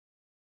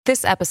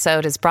This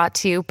episode is brought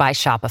to you by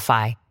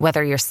Shopify.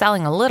 Whether you're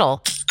selling a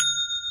little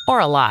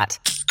or a lot,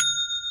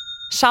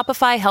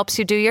 Shopify helps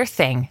you do your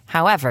thing,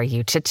 however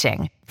you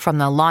cha-ching. From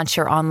the launch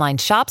your online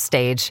shop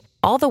stage,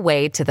 all the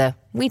way to the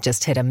we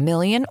just hit 1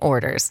 million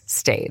orders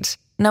stage.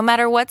 No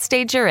matter what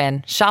stage you're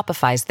in,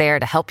 Shopify's there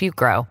to help you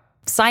grow.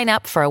 Sign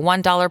up for a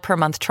 $1 per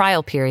month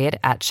trial period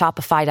at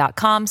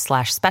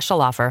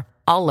shopify.com/special offer,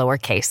 all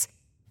lowercase.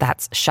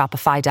 That's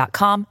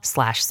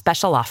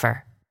shopify.com/special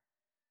offer.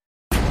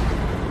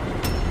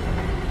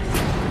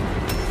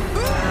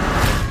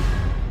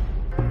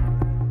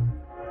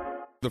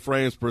 The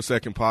Frames Per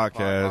Second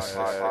podcast.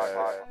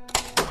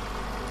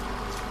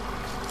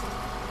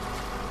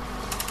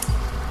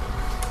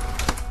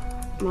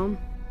 Mom,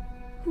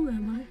 who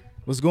am I?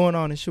 What's going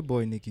on? It's your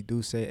boy Nikki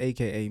Duce,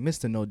 a.k.a.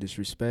 Mr. No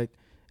Disrespect,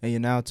 and you're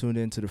now tuned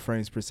into the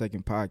Frames Per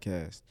Second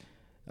podcast.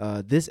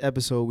 This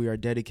episode we are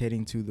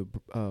dedicating to the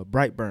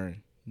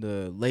Brightburn,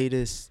 the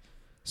latest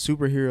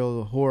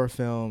superhero horror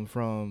film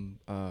from,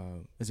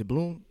 is it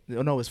Bloom?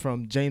 Oh, no, it's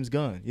from James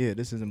Gunn. Yeah,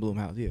 this isn't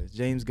Blumhouse. Yeah, it's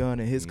James Gunn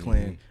and his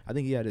clan. I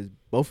think he had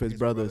both his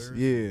brothers.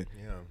 Yeah,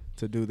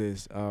 to do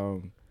this.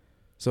 So,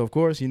 of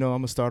course, I'm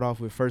going to start off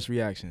with first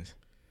reactions.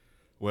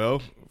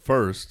 Well,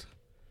 first,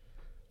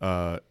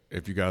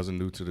 if you guys are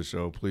new to the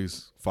show,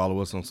 please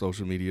follow us on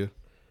social media.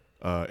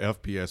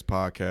 FPS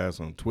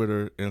Podcast on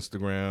Twitter,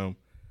 Instagram,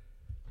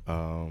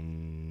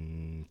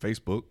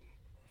 Facebook.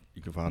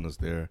 You can find us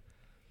there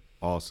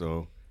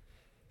also.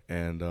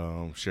 And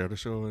share the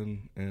show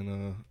and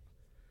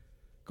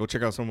go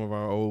check out some of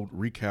our old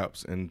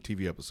recaps and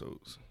TV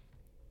episodes.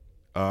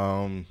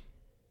 I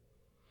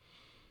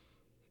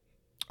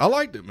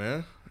liked it,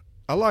 man.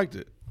 I liked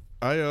it.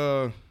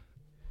 It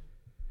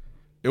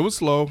was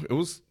slow.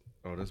 Oh,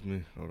 that's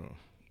me. Hold on.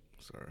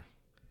 Sorry.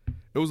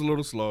 It was a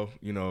little slow,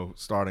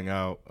 starting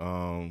out.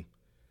 I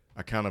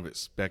kind of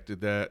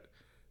expected that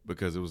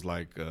because it was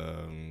like,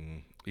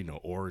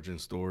 origin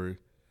story.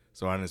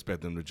 So I didn't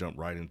expect them to jump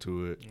right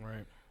into it.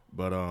 Right.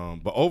 But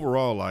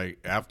overall, like,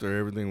 after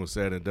everything was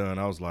said and done,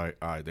 I was like,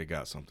 all right, they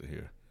got something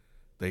here.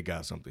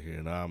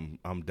 And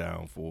I'm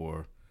down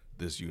for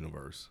this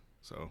universe.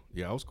 So,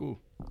 yeah, it was cool.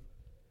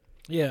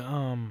 Yeah,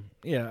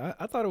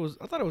 I thought it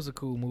was a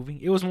cool movie.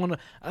 It was one of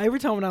every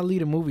time when I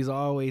lead the movies, I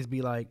always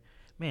be like,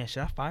 man,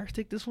 should I fire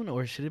stick this one,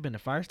 or should it have been a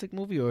fire stick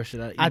movie, or should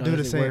I? I do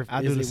the same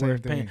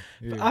thing.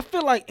 Yeah. I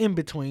feel like in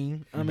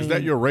between. Is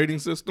that your rating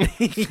system?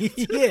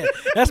 Yeah,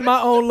 that's my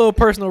own little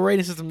personal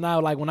rating system now.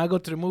 Like when I go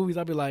to the movies,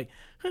 I'll be like,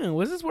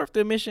 was this worth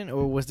the admission,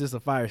 or was this a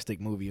fire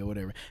stick movie or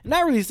whatever?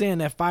 Not really saying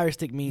that fire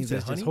stick means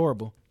that's just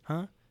horrible,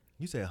 huh?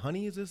 You said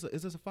honey? Is this a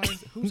fire?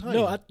 Who's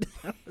honey? No,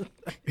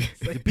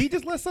 Did B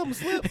just let something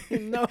slip?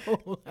 No,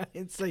 I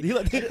didn't say.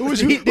 Did he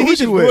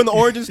just ruin the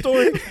origin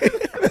story?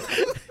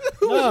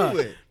 Who was you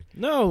with?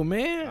 No,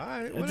 man. All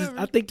right,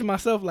 I think to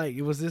myself, like,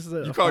 was this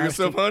a You call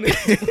yourself honey?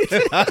 He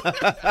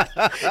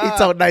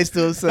talk nice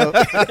to himself.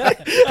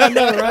 I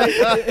know, right?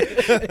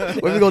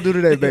 What we going to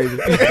do today, baby?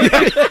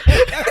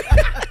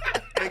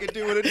 Make it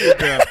do what it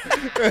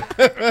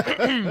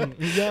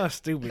do, Y'all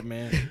stupid,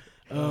 man.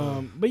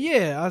 But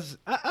yeah,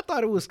 I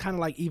thought it was kind of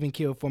like even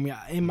kill for me.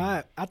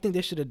 I think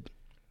they should have.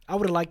 I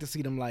would have liked to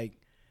see them like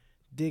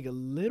dig a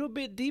little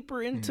bit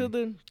deeper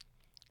into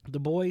the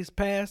boy's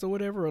past or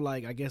whatever, or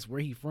like I guess where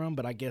he from.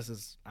 But I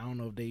guess I don't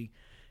know if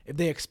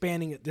they're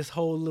expanding this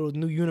whole little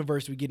new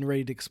universe we're getting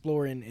ready to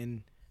explore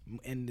in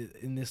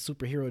this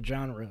superhero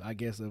genre, I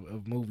guess,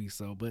 of movies.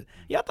 So, but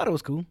yeah, I thought it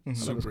was cool.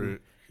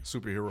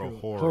 Superhero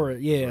horror. Horror,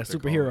 yeah,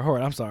 superhero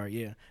horror. I'm sorry,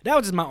 yeah. That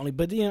was just my only,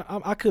 but yeah,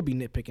 I could be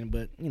nitpicking,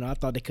 but I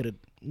thought they could have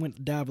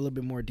dive a little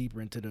bit more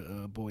deeper into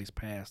the boy's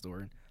past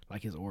or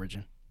like his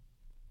origin.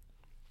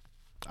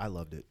 I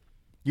loved it.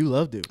 You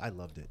loved it? I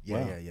loved it.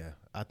 Yeah, Wow. yeah.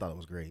 I thought it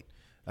was great.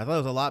 I thought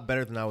it was a lot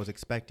better than I was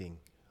expecting.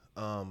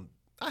 I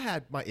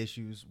had my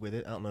issues with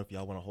it. I don't know if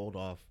y'all want to hold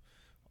off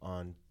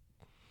on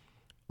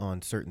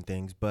certain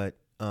things, but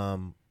I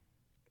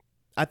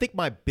think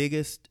my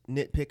biggest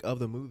nitpick of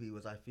the movie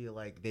was I feel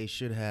like they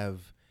should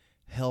have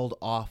held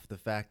off the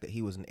fact that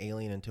he was an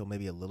alien until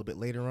maybe a little bit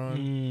later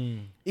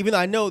on. Even though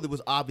I know that it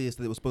was obvious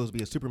that it was supposed to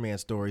be a Superman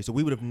story, so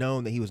we would have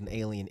known that he was an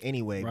alien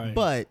anyway. Right.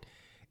 But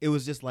it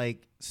was just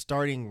like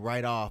starting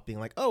right off being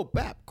like, oh,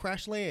 BAP,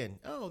 crash land.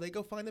 Oh, they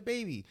go find the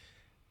baby.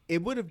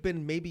 It would have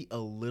been maybe a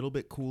little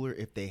bit cooler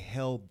if they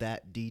held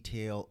that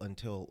detail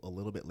until a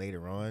little bit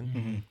later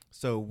on.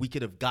 So we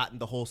could have gotten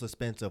the whole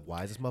suspense of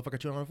why is this motherfucker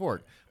chewing on a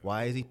fork?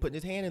 Why is he putting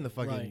his hand in the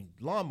fucking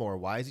lawnmower?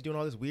 Why is he doing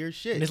all this weird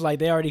shit? And it's like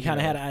they already kind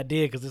of had an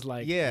idea because it's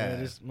like, Yeah.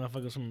 this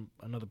motherfucker's from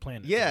another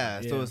planet.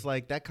 Yeah, so it's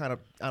like that kind of,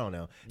 I don't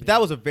know. But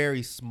that was a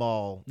very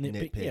small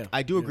nitpick. Yeah.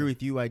 I do agree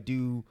with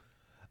you.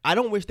 I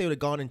don't wish they would have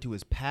gone into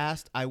his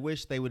past. I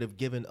wish they would have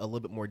given a little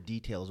bit more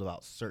details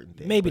about certain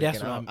things. Maybe But that's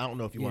again, what I don't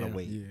know if you want to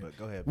wait, Yeah. but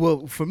go ahead.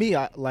 Well, for me,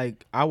 I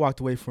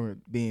walked away from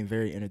it being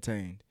very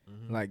entertained.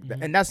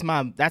 And that's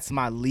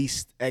my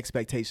least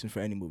expectation for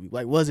any movie.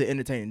 Like, was it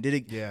entertaining?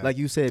 Did it, like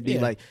you said, be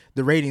like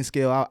the rating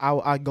scale?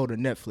 I go to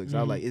Netflix.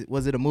 I like,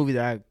 was it a movie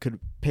that I could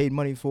pay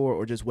money for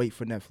or just wait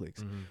for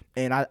Netflix?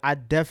 And I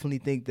definitely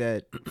think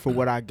that for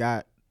what I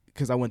got,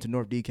 because I went to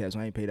North DCAP, so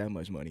I ain't pay that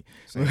much money.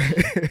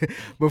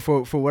 But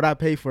for what I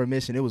paid for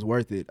admission, it was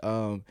worth it.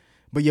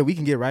 But yeah, we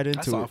can get right into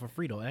I saw it. it for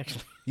free though,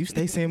 actually. You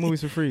stay seeing movies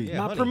for free. Yeah,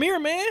 my honey. premiere,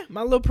 man.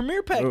 My little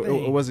premiere pack Or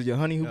thing. was it your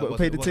honey who No, it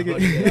paid the wasn't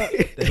ticket?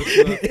 Honey. They hooked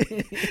you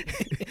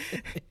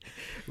up.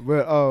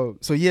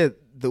 But so yeah,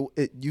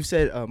 you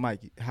said Mike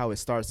how it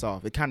starts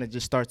off. It kind of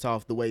just starts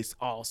off the way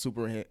all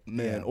Superman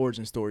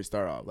origin stories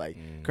start off. Like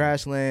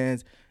crash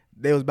lands,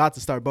 they was about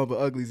to start bumping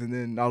uglies, and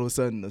then all of a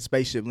sudden a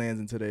spaceship lands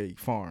into their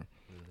farm.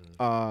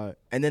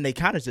 And then they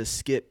kind of just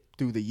skip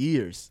through the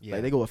years. Yeah.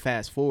 Like they go a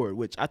fast forward,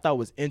 which I thought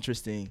was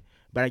interesting.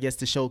 But I guess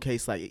to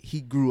showcase like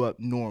he grew up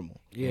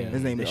normal. Yeah,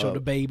 His name they is, showed the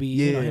baby.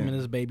 You know, yeah. him and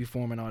his baby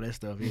form and all that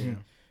stuff.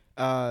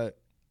 Yeah.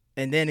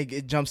 And then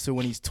it jumps to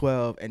when he's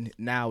 12, and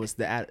now it's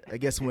I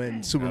guess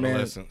when Superman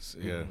Adolescence,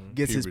 yeah.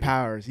 gets his Puberty.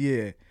 powers.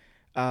 Yeah.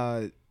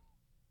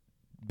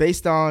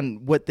 Based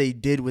on what they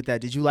did with that,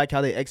 did you like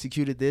how they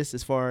executed this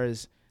as far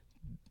as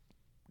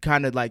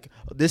kind of like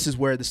this is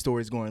where the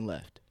story's going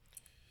left?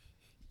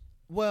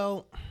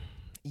 Well,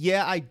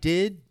 yeah, I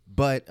did,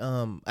 but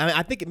I mean,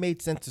 I think it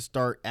made sense to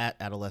start at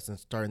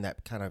adolescence, starting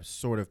that kind of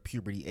sort of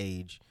puberty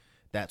age.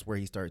 That's where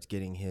he starts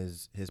getting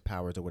his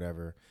powers or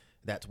whatever.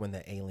 That's when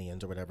the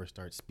aliens or whatever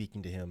start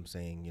speaking to him,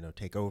 saying, you know,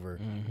 take over.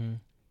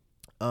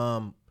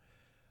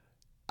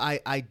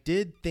 I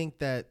did think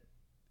that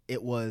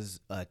it was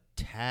a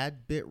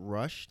tad bit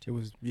rushed. It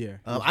was, yeah.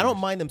 I don't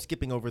mind them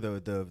skipping over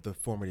the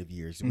formative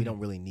years. We don't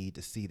really need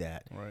to see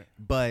that. Right.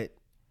 But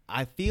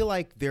I feel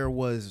like there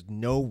was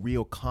no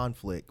real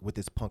conflict with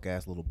this punk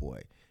ass little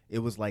boy. It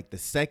was like the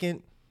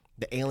second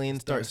the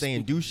aliens start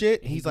saying do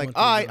shit, he's like,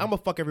 all right, I'm gonna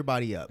fuck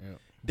everybody up. Yeah.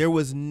 There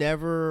was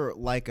never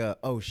like a,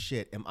 oh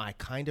shit, am I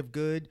kind of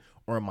good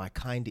or am I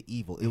kind of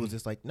evil? It was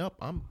just like, nope,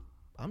 I'm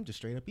just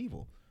straight up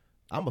evil.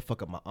 I'm gonna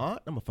fuck up my aunt.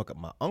 I'm gonna fuck up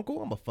my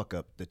uncle. I'm gonna fuck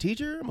up the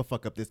teacher. I'm gonna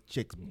fuck up this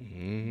chick's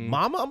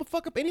mama. I'm gonna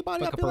fuck up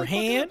anybody. Fuck I up feel her like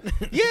fucking hand.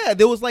 up. Yeah,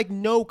 there was like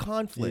no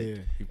conflict,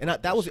 Yeah. and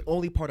that was the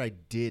only part I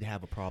did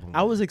have a problem with.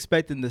 I was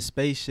expecting the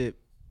spaceship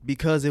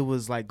because it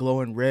was like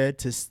glowing red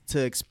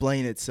to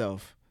explain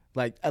itself,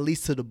 like at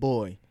least to the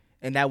boy,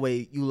 and that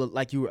way you look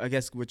like you were, I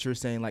guess what you're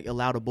saying, like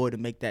allow the boy to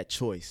make that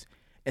choice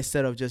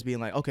instead of just being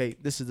like, okay,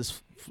 this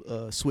is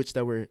the switch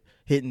that we're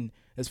hitting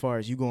as far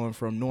as you going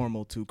from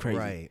normal to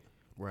crazy.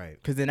 Right.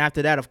 Because then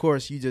after that, of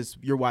course,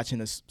 you're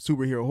watching a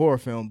superhero horror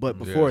film, but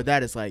before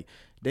that, it's like,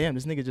 damn,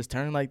 this nigga just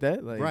turned like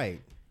that. Like,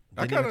 Right.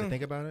 I Didn't even have kinda- to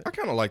think about it. I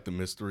kind of like the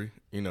mystery,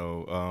 you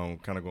know,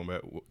 kind of going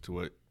back to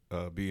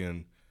what B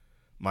and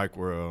Mike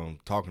were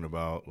talking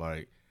about,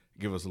 like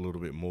give us a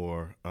little bit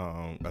more.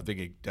 I think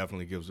it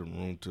definitely gives them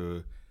room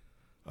to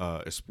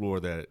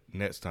explore that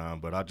next time.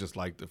 But I just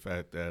like the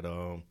fact that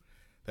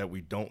that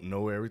we don't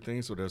know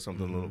everything, so there's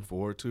something to look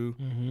forward to.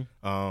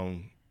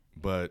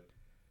 But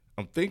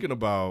I'm thinking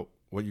about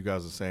what you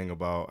guys are saying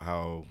about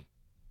how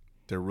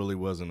there really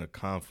wasn't a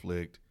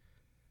conflict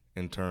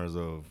in terms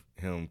of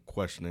him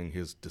questioning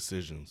his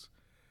decisions.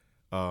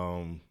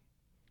 I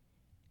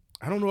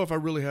don't know if I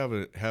really have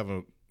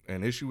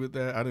an issue with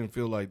that. I didn't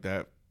feel like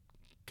that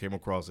came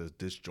across as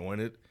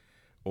disjointed,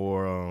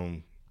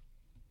 or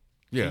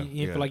yeah.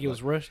 You feel like it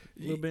was rushed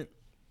a little bit?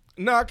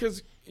 Nah,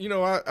 because you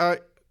know I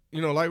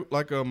you know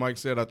like Mike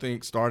said, I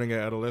think starting at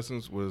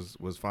adolescence was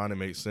fine. It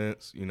made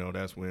sense. You know,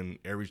 that's when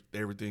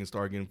everything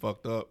started getting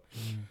fucked up.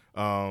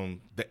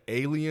 The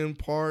alien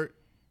part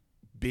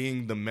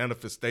being the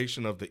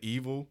manifestation of the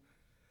evil,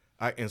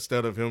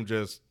 instead of him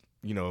just,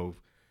 you know,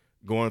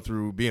 going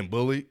through being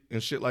bullied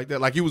and shit like that.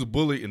 Like he was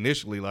bullied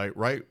initially, like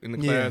right in the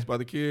class by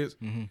the kids.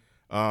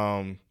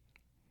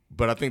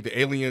 But I think the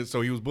alien,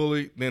 so he was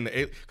bullied, then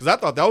because I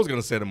thought that was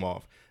gonna set him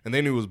off, and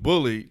then he was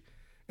bullied,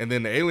 and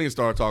then the alien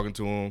started talking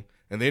to him,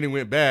 and then he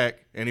went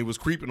back and he was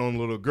creeping on the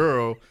little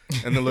girl,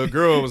 and the little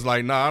girl was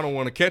like, "Nah, I don't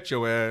want to catch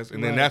your ass,"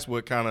 and then that's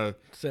what kind of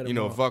Set him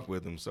off. fucked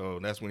with him. So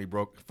that's when he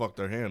fucked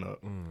her hand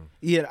up.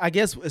 Yeah, I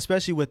guess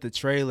especially with the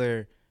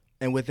trailer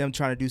and with them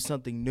trying to do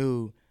something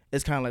new,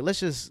 it's kind of like let's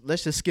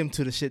just skim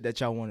to the shit that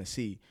y'all want to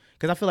see.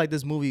 Because I feel like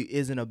this movie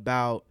isn't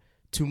about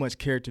too much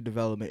character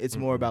development. It's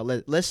more about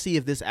let's see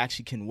if this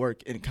actually can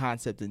work in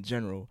concept in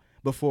general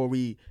before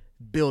we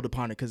build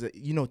upon it. Because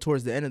you know,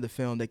 towards the end of the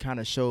film, they kind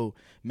of show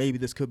maybe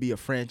this could be a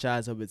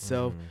franchise of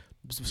itself.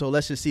 So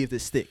let's just see if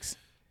this sticks.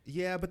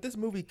 Yeah, but this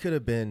movie could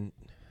have been.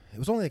 It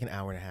was only like an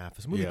hour and a half.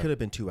 This movie Yeah. could have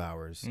been 2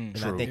 hours, and I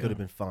True. think it would have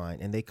been fine.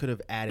 And they could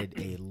have added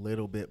a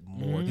little bit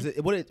more because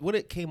what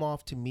it came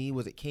off to me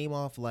was it came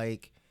off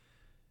like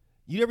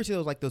you ever see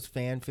those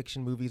fan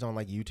fiction movies on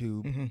like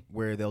YouTube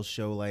where they'll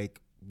show like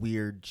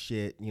weird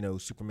shit, you know,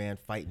 Superman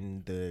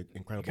fighting the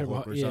Incredible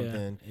Hulk or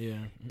something. Yeah.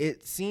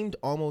 It seemed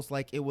almost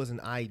like it was an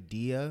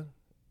idea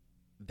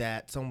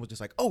that someone was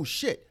just like, oh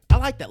shit, I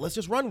like that, let's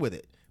just run with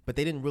it. But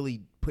they didn't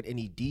really put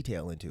any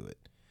detail into it.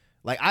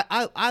 Like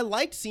I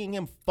liked seeing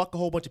him fuck a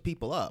whole bunch of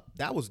people up.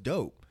 That was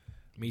dope.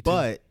 Me too.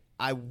 But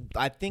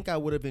I think I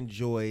would have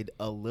enjoyed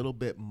a little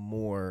bit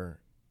more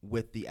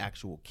with the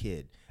actual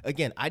kid.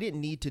 Again, I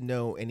didn't need to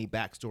know any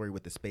backstory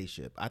with the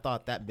spaceship. I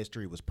thought that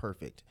mystery was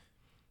perfect.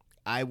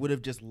 I would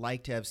have just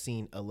liked to have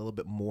seen a little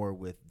bit more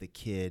with the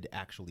kid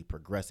actually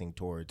progressing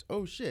towards,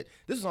 oh shit,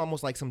 this is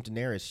almost like some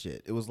Daenerys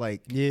shit. It was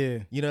like, Yeah.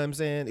 you know what I'm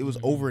saying? It was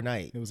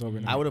overnight. It was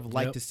overnight. I would have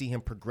liked Yep. to see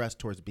him progress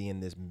towards being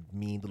this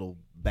mean little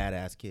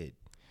badass kid.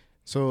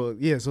 So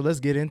let's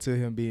get into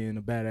him being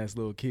a badass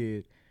little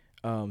kid.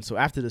 So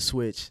after the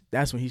switch,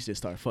 that's when he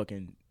just started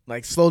fucking,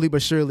 like, slowly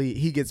but surely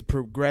he gets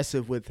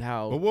progressive with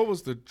how. But what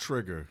was the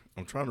trigger?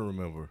 I'm trying to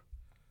remember.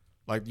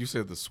 Like you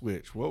said, the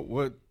switch.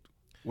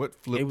 What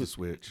flipped the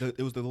switch? It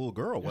was the little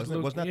girl, wasn't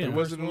it? Wasn't that yeah. the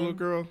Was first it a little one?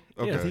 girl?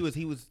 Okay. Yeah,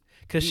 He was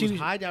Because he she was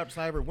hide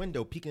outside of her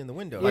window, peeking in the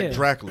window. like Yeah.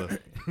 Dracula.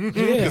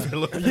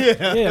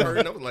 yeah.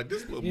 yeah. I was like,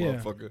 this little Yeah.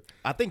 motherfucker.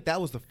 I think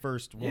that was the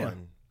first Yeah.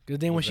 one. Because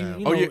then when Was she, that-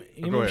 you Oh, know, yeah. you Go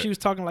remember ahead. she was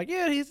talking like,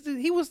 yeah,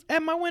 he was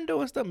at my window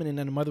and stuff, and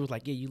then the mother was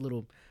like, yeah, you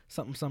little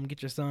something,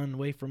 get your son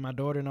away from my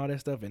daughter and all that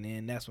stuff, and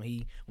then that's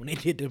when they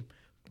did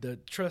the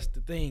trust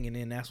the thing, and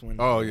then that's when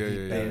Oh yeah, He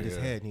yeah, banged yeah. his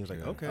head, and he was like,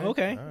 Yeah. okay.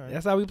 okay, all right.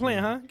 that's how we playing,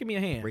 huh? Give me a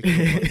hand. Break your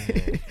fucking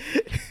hand.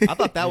 I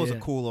thought that was a Yeah.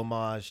 cool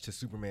homage to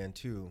Superman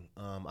 2.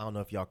 I don't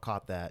know if y'all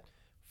caught that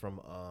from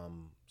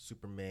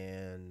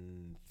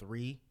Superman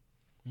 3.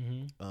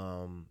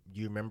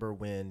 You remember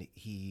when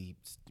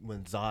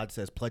Zod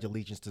says pledge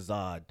allegiance to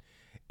Zod,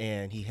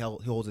 and he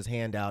holds his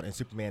hand out, and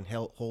Superman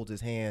holds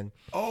his hand,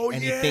 Oh,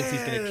 and he thinks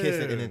he's gonna kiss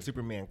it, yeah. and then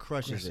Superman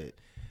crushes it.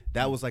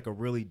 That was like a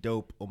really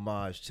dope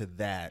homage to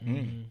that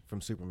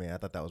from Superman. I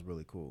thought that was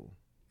really cool.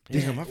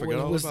 Damn, I forgot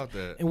all Was- about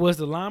that. And was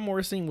the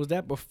lawnmower scene, was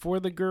that before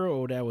the girl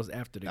or that was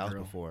after the That was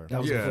girl? before.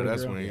 That was Yeah, before the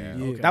that's girl? when he- Yeah.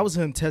 Yeah, Okay. that was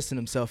him testing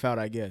himself out,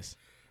 I guess.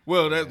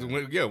 Well, that's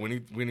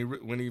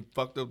when he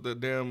fucked up the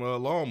damn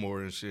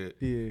lawnmower and shit.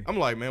 Yeah. I'm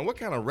like, man, what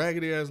kind of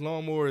raggedy ass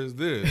lawnmower is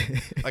this?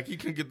 Like he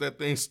couldn't get that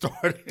thing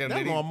started. And That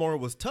then he, lawnmower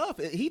was tough.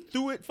 He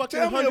threw it fucking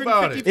Tell me 150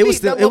 about it. feet. It was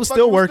still- That it was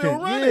still motherfucker working.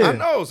 running. Yeah. I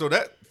know. So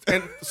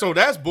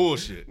that's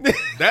bullshit.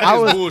 That I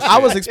is was bullshit. I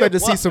was expecting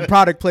to see some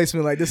product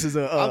placement like this is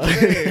a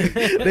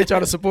they try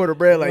to support a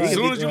brand like As he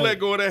soon can as get- you let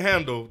go of that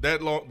handle,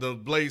 the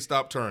blade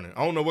stopped turning.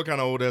 I don't know what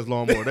kind of old ass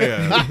lawnmower they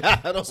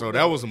have. So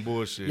that was some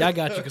bullshit. Yeah, I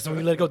got you. Because when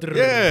you let it go through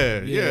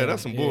the Yeah,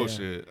 that's some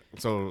bullshit.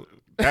 So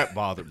that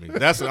bothered me. I'm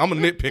a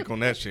nitpick on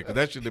that shit because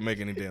that shit didn't make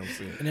any damn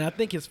sense. And then I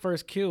think his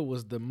first kill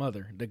was the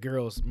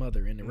girl's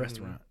mother in the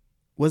restaurant.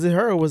 Was it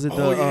her or was it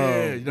the Oh,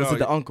 yeah. was No, it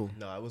the uncle?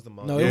 No, it was the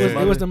mother. No, Yeah.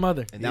 it was the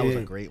mother. And that was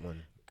Yeah. a great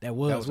one. That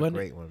was That was a wasn't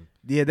great one.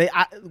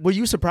 Yeah, were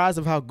you surprised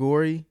of how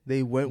gory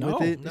they went No,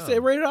 with it? they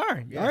said rated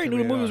R. Yeah, I already it's knew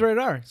the rated movie was R.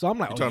 rated R. So I'm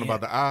like, You talking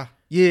about the eye?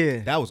 Yeah,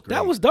 That was great.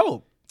 that was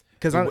dope.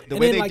 because the I way and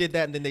they then, like, did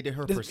that, and then they did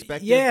her this-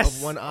 perspective yes.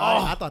 of one eye.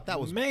 Oh, I thought that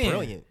was man.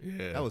 brilliant.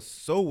 Yeah. That was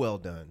so well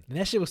done. And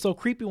that shit was so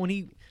creepy when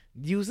he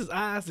used his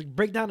eyes to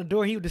break down the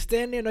door. He would just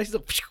stand there and he's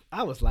like,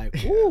 I was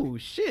like, ooh,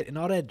 shit. And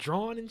all that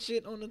drawing and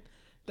shit on the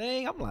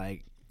thing. I'm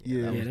like,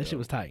 Yeah. that shit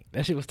was tight.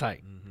 That shit was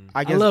tight.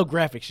 I I guess love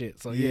graphic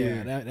shit. So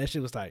Yeah. yeah, that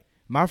shit was tight.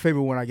 my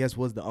favorite one I guess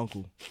was the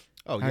uncle.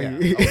 Oh How yeah,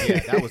 you-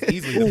 that was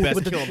easily the Ooh, best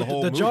with the- kill in the with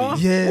whole the movie. jaw?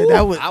 Yeah,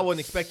 that was. I wasn't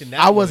expecting that.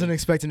 I wasn't one.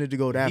 expecting it to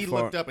go that He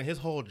far. looked up and his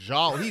whole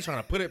jaw. He's trying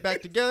to put it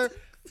back together.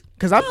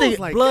 Because I'm I was thinking,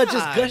 like, Blood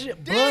just God gushing.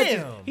 Blood just,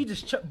 damn. he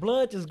just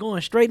blood just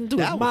going straight into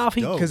That his was mouth.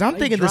 He, dope. because I'm like,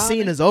 thinking the dropping.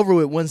 scene is over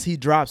with once he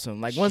drops him.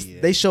 Like once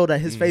Shit. they show that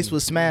his face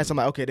was smashed, I'm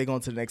like, okay, they're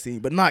going to the next scene.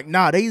 But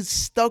nah, they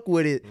stuck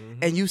with it,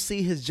 and you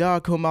see his jaw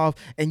come off,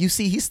 and you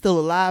see he's still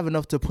alive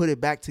enough to put it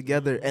back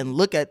together and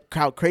look at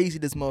how crazy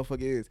this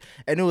motherfucker is.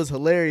 And it was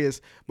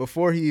hilarious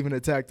before he even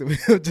attacked him.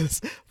 He was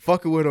just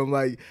fucking with him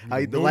like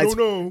the lights.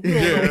 No,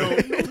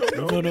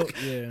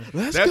 yeah.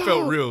 Let's That go.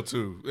 felt real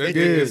too. It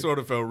did. sort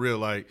of felt real.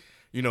 Like,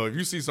 you know, if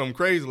you see something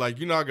crazy, like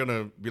you're not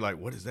gonna be like,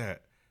 "What is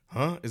that?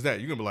 Huh? Is that?"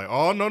 You're gonna be like,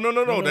 "Oh no,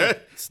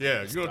 that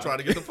yeah." You're gonna try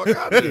to get the fuck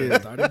out of there.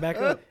 Start it back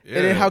up. Yeah.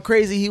 And then how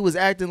crazy he was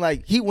acting.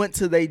 Like he went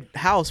to their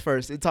house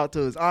first and talked to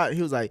his aunt.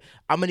 He was like,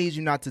 "I'm gonna need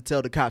you not to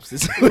tell the cops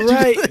this."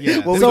 Right. Yeah,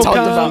 what we So talked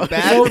calm,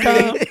 about. so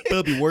calm.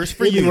 It'll be worse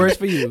for It'd be you. worse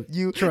for you.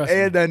 You Trust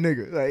and me. that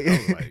nigga. Like, I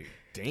was like,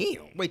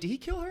 damn. Wait, did he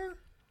kill her?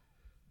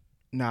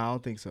 nah, I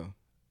don't think so.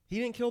 He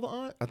didn't kill the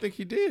aunt. I think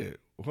he did.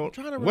 Well, I'm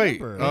trying to wait.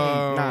 remember.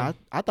 Nah,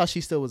 I thought she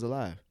still was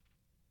alive.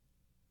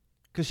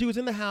 Because she was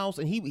in the house,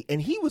 and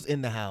he was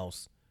in the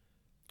house.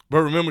 But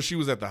remember, she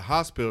was at the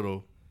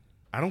hospital.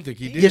 I don't think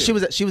he did. Yeah,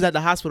 she was at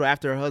the hospital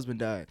after her husband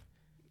died.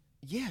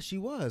 Yeah, she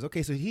was.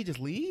 Okay, so he just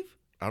leave?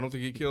 I don't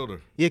think he killed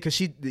her. Yeah,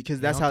 because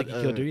that's I how don't think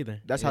he killed her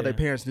either. That's how their Yeah.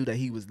 parents knew that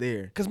he was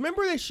there. Because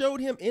remember they showed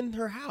him in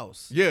her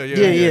house. Yeah.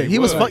 Yeah. He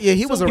was. He was So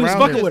he was around.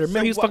 fucking her. with her.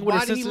 Remember he was fucking with her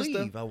why did he sister and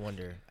leave? stuff? I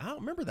wonder. I don't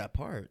remember that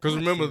part. Because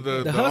remember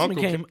The husband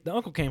uncle the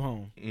uncle came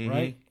home,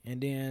 right?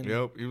 And then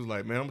Yep. He was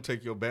like, "Man, I'm gonna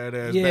take your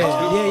badass Yeah,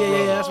 back."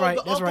 yeah, that's right.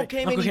 The That's uncle right. came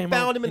Uncle and he came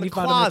found home him in and the he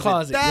found him in the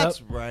closet. closet. That's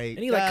Yep. right. And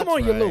he's like, "Come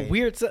on, you little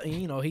weird son."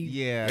 You know, he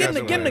Yeah, get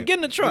in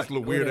That's the truck. This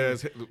little weird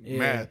ass Yeah.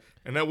 math.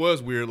 And that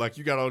was weird. Like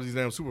you got all these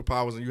damn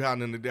superpowers and you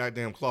hiding in the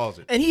goddamn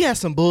closet. And he had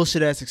some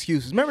bullshit ass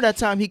excuses. Remember that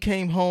time he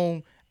came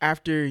home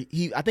after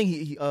I think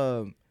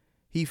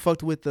he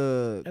fucked with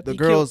the After he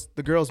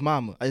girl's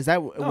mama. Is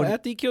that No, when?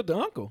 after he killed the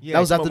uncle. Yeah, That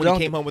was after when the he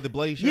uncle. came home with the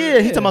bloody shirt. Yeah,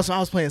 he talking about some, I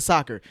was playing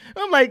soccer.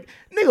 I'm like,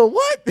 nigga,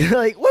 what?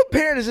 Like, what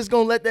parent is just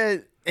gonna let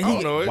that? And I he,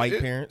 don't know. White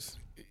parents.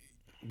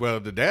 Well,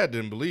 the dad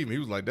didn't believe me. He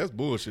was like, "That's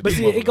bullshit." But These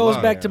see, it motherfuckers goes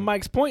lying. back to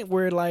Mike's point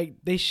where like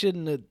they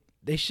shouldn't have.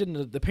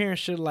 The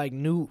parents should have like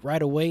knew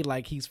right away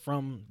like he's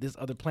from this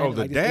other planet. Oh,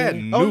 the like, this dad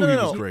alien. knew Oh, no, he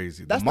no, was no.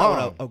 crazy. That's the not mom,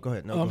 what I, oh, go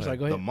ahead. No, Oh, go I'm ahead. sorry.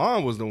 Go the ahead.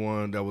 mom was the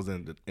one that was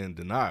in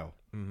denial.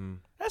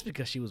 That's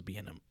because she was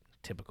being a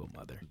typical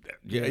mother.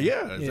 Yeah,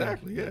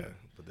 exactly. Yeah,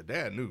 but the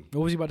dad knew.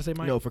 What was you about to say,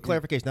 Mike? No, for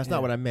clarification, that's not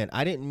Yeah. what I meant.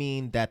 I didn't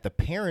mean that the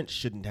parents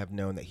shouldn't have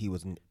known that he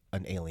was an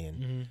alien.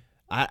 Mm-hmm.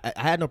 I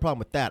had no problem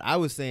with that. I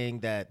was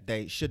saying that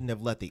they shouldn't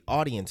have let the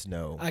audience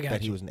know I got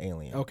that he you. was an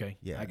alien. Okay,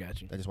 Yeah, I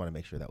got you. I just want to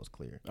make sure that was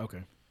clear.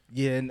 Okay.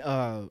 Yeah,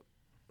 and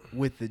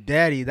with the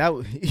daddy,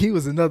 he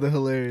was another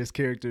hilarious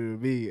character to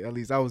me. At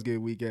least I was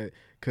getting weak at,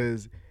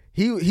 because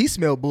he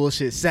smelled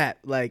bullshit sap.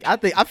 Like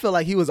I feel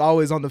like he was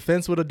always on the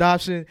fence with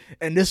adoption,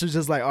 and this was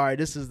just like, all right,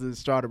 this is the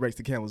straw that breaks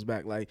the camel's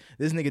back. Like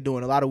this nigga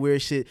doing a lot of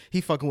weird shit.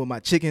 He fucking with my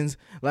chickens.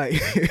 Like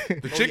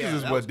The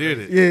chickens is what did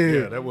it.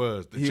 Yeah. that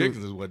was the He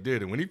chickens is what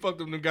did it. When he fucked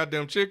up them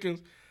goddamn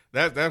chickens,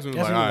 that's when it was That's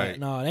like, what all like, right,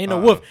 no, ain't no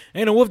wolf.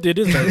 Ain't no wolf did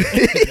this.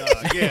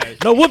 Yeah.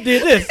 No wolf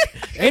did this.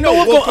 Ain't no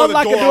wolf wolf gonna turned the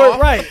unlock the door door.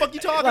 off. Right. What the fuck you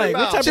talking Like,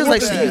 about? what type she of was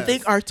like, wolf so is you this?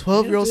 think our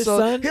 12-year-old His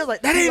son? He was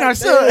like, that ain't He's our like,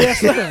 son. "That's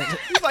son."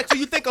 He's like, so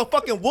you think a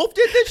fucking wolf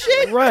did this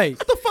shit? Right.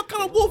 What the fuck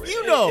kind of wolf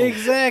you know?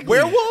 Exactly.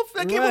 Werewolf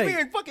that came Right. over here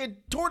and fucking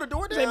tore the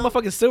door This ain't down?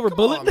 motherfucking silver Come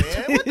bullet. on, man.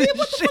 What the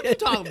fuck you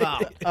talking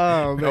about?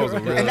 Oh man, was a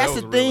real- and that that's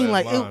was the a real thing. ass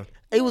Like line.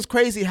 it was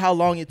crazy how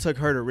long it took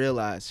her to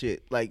realize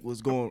shit like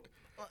was going.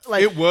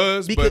 Like it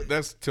was, because-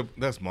 but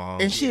that's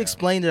mom. and she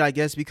explained it, I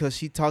guess, because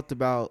she talked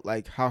about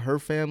like how her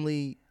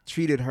family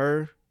treated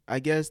her. I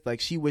guess like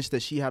she wished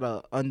that she had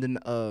a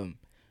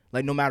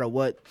like no matter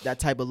what, that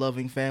type of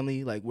loving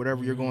family, like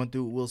whatever you're going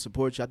through, will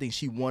support you. I think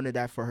she wanted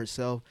that for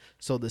herself.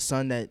 So the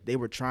son that they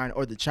were trying,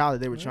 or the child that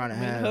they were trying to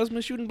have.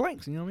 Husband shooting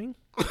blanks. You know what I mean?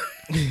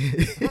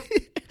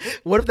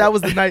 What if that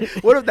was the night?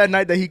 What if that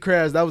night that he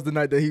crashed, that was the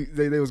night that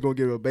they was gonna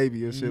give him a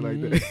baby and shit like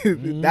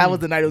that? That was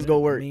the night it was gonna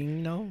I work.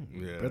 mean,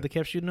 Yeah. brother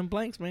kept shooting them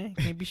blanks, man.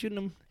 Can't be shooting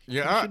them.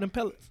 Yeah, can't shoot them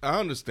pellets. I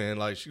understand.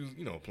 Like she was,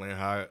 playing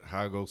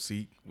high go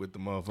seek with the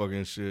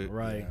motherfucking shit.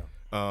 Right.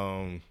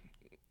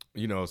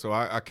 So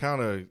I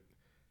kind of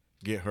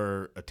get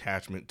her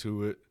attachment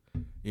to it.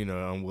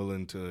 I'm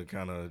willing to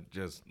kind of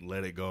just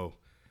let it go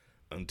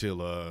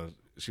until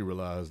she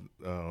realized.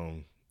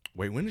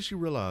 Wait, when did she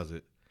realize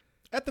it?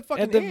 At the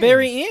fucking At the end.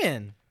 very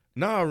end.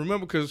 No, I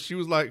remember because she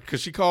was like, because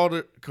she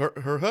called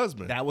her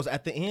husband. That was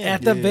at the end.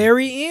 At the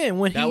very end,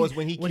 when that he was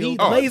when he killed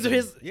lasered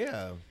his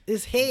Yeah.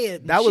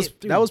 head. and That was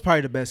shit through. that was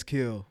probably the best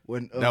kill.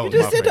 When That You was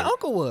just my said the favorite.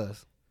 uncle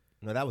was.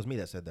 No, that was me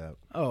that said that.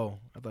 Oh,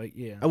 I thought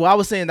yeah. well, I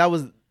was saying that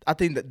was. I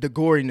think the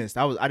goriness.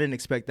 I didn't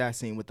expect that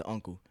scene with the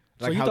uncle.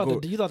 So Like you how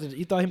thought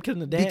you thought him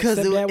killing the dad because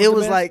stepdad it the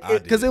was best? like I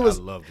because did. it was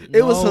I loved it.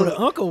 it was No, so the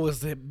uncle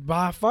was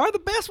by far the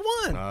best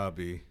one. Nah,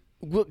 B.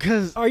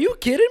 because Are you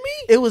kidding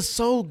me? it was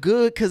so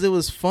good because it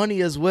was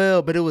funny as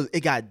well, but it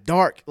got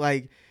dark.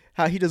 Like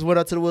how he just went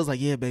out to the woods, like,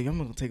 yeah, baby, I'm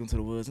gonna take him to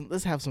the woods and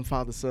let's have some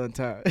father son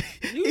time.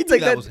 You he knew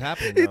that was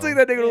happening, He though. took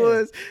that nigga to the Yeah.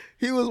 woods.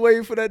 He was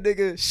waiting for that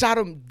nigga, shot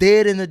him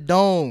dead in the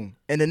dome,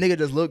 and the nigga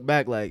just looked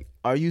back like,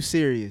 "Are you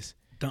serious?"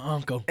 The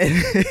uncle. And,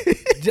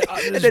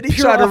 And then he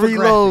tried to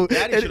reload.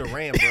 Daddy and should have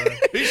ran, bro.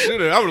 He should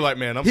have. I was like,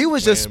 man, I'm he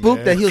was just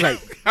spooked playing, that he was man.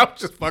 like, I was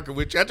just fucking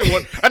with you. I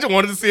just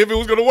wanted to see if it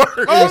was gonna work.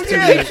 Oh,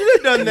 yeah, you should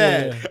have done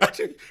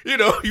that.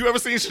 You ever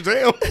seen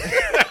Shazam?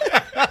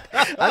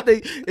 I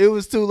think it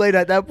was too late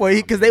at that point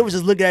because they was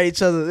just looking at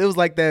each other. It was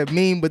like that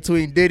meme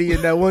between Diddy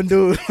and that one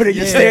dude where they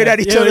just stared at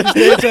each other.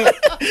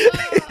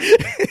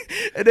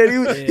 And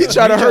then he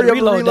tried to hurry up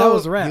and reload. That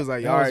was a rap. He was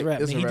like, That all was right, a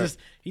rap. it's a He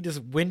wrap.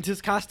 just went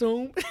his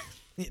costume.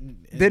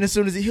 Then as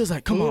soon as he was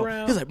like, come Move on. around.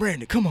 He was like,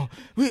 Brandon, come on.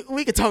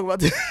 We can talk about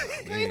this.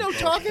 Ain't no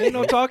talking. Ain't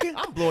no talking.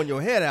 I'm blowing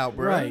your head out,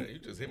 bro. Right. You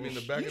just hit me in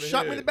the back You of the shot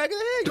head. me in the back of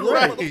the head.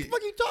 Right. What the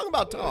fuck are you talking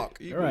about? Talk.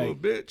 You Right. little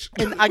bitch.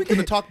 And We could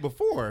have talked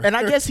before. And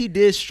I guess he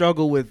did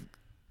struggle with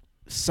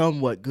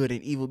somewhat good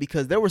and evil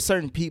because there were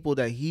certain people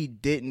that he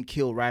didn't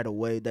kill right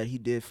away that he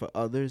did for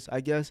others,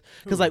 I guess.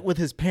 Because like with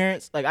his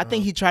parents, like I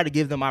think he tried to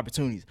give them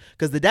opportunities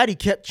because the daddy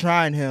kept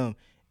trying him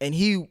and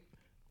he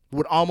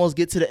would almost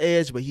get to the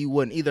edge, but he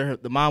wouldn't. Either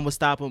the mom would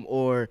stop him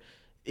or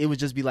it would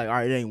just be like, all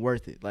right, it ain't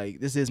worth it. Like,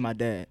 this is my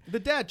dad. The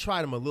dad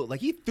tried him a little. Like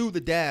he threw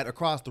the dad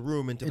across the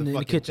room into In the the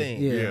fucking kitchen,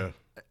 thing. yeah. Yeah.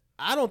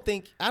 I don't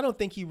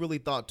think he really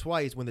thought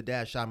twice when the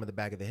dad shot him in the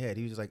back of the head.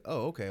 He was just like,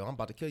 "Oh, okay, well, I'm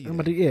about to kill you." I'm then."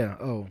 about to, yeah.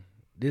 Oh,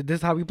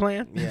 this how we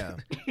playing? Yeah.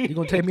 You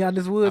gonna take me out in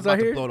this I'm woods about out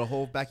to here? blow the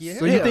whole back of your head.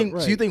 So you Yeah, think?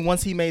 right. So you think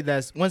once he made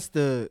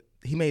that,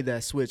 he made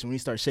that switch when he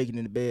started shaking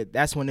in the bed,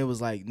 that's when it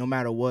was like, no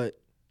matter what,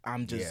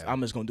 I'm just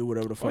gonna do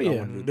whatever the fuck I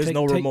want to do. There's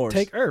no remorse.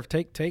 Take Earth.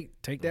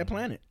 Take that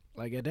planet.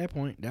 Like at that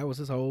point, that was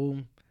his whole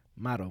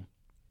motto.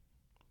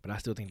 But I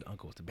still think the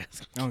uncle was the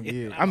best. Oh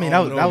yeah. I mean,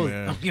 I that don't was know, that was.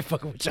 man. I'm getting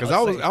fucking with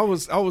y'all.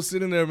 Because I was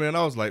sitting there, man.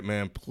 I was like,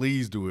 man,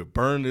 please do it.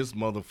 Burn this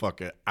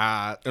motherfucker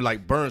eye, or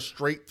like burn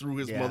straight through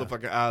his Yeah.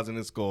 motherfucking eyes and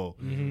his skull.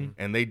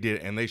 And they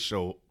did, and they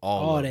show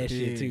all all of that it.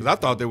 shit too. Because I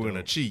thought they were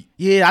gonna cheat.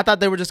 Yeah, I thought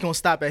they were just gonna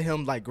stop at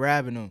him like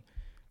grabbing him.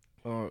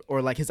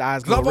 or like his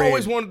eyes Because go I've red.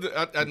 always wanted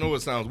to, I know it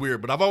sounds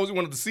weird, but I've always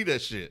wanted to see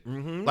that shit.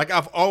 Like,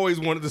 I've always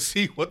wanted to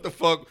see what the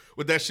fuck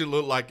would that shit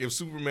look like if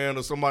Superman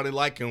or somebody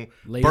like him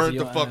Laser burnt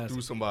the your fuck eyes.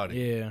 through somebody.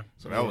 Yeah.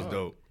 So that was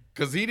dope.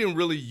 Because he didn't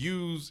really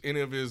use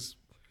any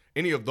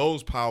of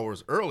those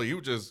powers early. He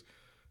was just,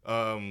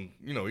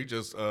 he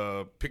just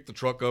picked the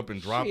truck up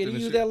and dropped Shit, it he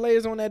and used shit. that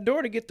laser on that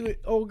door to get through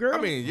it, old girl. I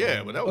mean,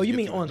 yeah, but that was Oh, you get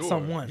mean through the on door.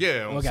 someone?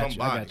 Yeah, on I got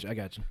somebody. you. I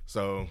got you.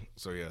 So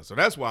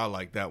that's why I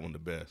like that one the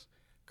best.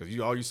 Because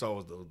all you saw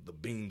was the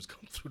beams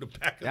come through the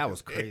back of That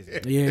his was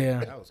head. crazy.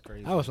 Yeah. That was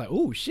crazy. I was like,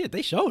 "Ooh, shit!"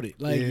 They showed it.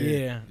 Like,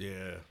 yeah.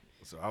 Yeah.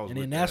 So I was And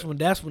with then that.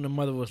 that's when the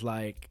mother was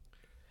like,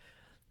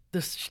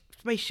 "The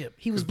spaceship."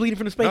 He was bleeding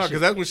from the No, spaceship.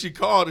 because that's when she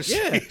called and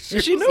Yeah, she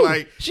and she was knew.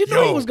 like, She knew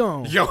yo, he was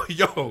gone. Yo,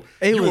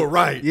 It you was- were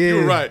right. yeah. You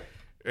were right.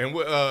 And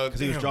because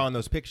he was drawing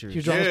those pictures. He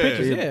was drawing those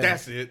pictures. Yeah,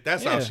 That's it.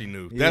 That's how Yeah. she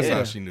knew. That's Yeah.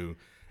 how she knew.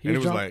 He And it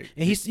was was drawing- like,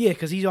 and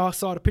because he all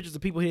saw the pictures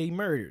of people he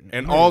murdered,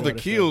 and murdered all the that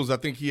stuff. kills, I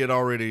think he had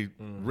already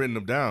written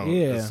them down.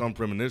 Yeah. as some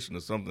premonition or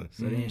something.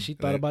 So then she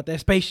thought about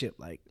that spaceship,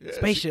 like Yeah,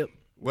 spaceship.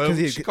 Well, 'Cause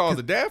he- she called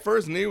the dad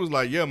first, and he was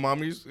like, "Yeah,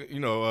 mom, he's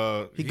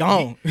He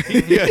gone.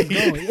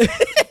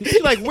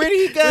 She's like, where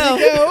did he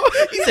go?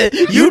 He said,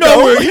 You know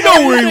where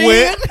he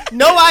went.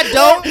 No, I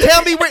don't.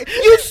 Tell me where.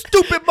 You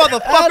stupid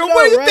motherfucker. know,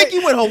 Where do you right? think he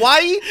went?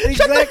 Hawaii?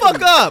 Shut the Exactly.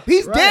 fuck up.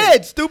 He's Right.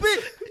 dead, stupid.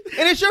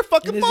 And it's your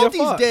fucking And it's fault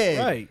your he's fault.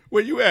 dead. Right.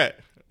 Where you at?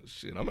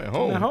 Shit, I'm at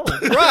home. At home.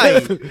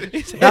 Right.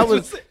 That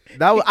was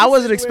I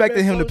wasn't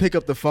expecting him to pick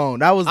up the phone.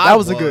 That was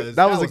a good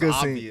That a was good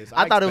scene. obvious.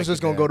 I I thought it was just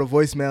expected gonna go to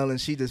voicemail and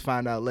she just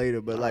find out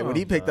later. But like when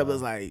he picked up, it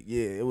was like,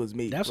 yeah, it was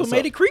me. That's What's what made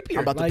up? it creepier.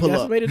 I'm about to Like, pull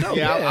that's up. what made it dope.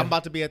 Yeah, Yeah, I'm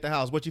about to be at the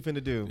house. What you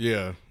finna do?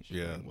 Yeah.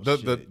 Well, The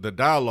shit. the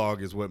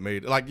dialogue is what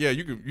made like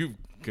you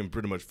can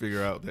pretty much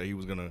figure out that he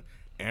was gonna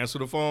answer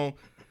the phone,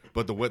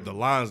 but the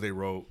lines they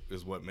wrote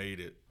is what made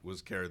it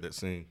carried that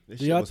scene. This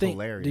Do shit y'all was think?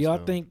 hilarious. Do y'all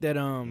though. think that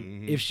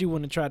if she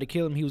wouldn't have tried to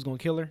kill him, he was gonna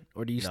kill her,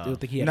 or do you still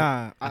think he had?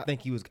 Nah, I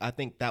think he was. I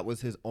think that was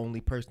his only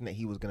person that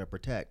he was gonna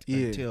protect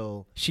Yeah.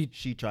 until She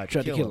tried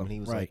to kill him. And he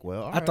was right. like,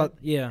 "Well, all I thought,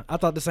 right." I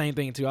thought the same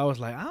thing too. I was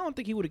like, I don't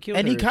think he would have killed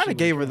and her. he if kind she of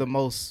gave her would've the tried.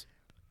 most,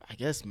 I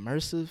guess,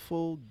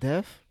 merciful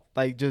death.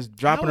 Like just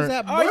dropping How her. is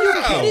that Are you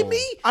merciful? kidding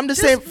me? I'm just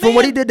This saying from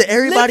what he man did to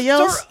everybody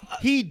lifts her else.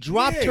 He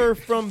dropped her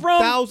from From,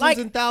 thousands like,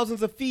 and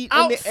thousands of feet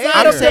in the outside air.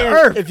 I'm of the saying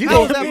earth. if you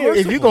How is gonna that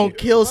if you merciful? gonna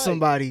kill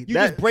somebody, You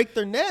that just break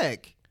their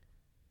neck.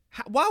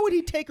 Why would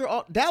he take her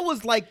off? That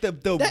was like the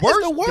That is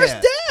worst. the worst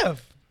death.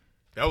 death.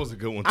 That was a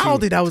good one too. I don't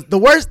think that was the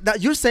worst.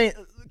 That, you're saying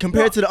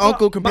compared to the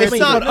uncle, compared It's to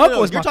not, the no, uncle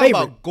no, is you're my talking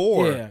favorite. about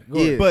gore. Yeah,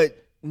 gore. Yeah. But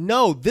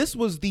no, this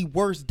was the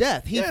worst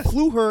death. He Yes.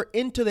 flew her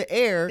into the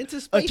air Into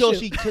until spaceship.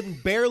 she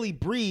couldn't barely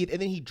breathe, and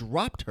then he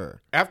dropped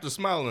her. After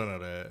smiling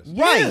at her ass.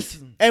 Right. Yes.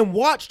 And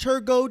watched her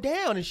go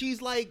down, and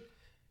she's like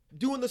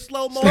doing the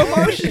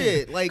slow-mo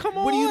shit. Like, Come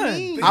what do you on.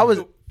 mean? I was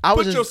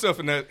Put just, yourself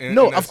in that.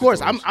 no, in that of course.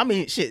 situation. I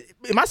mean, shit.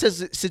 In my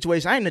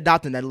situation, I ain't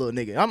adopting that little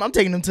nigga. I'm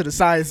taking him to the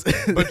science.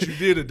 But you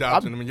did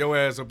adopt him, and your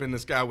ass up in the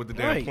sky with the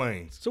damn Right.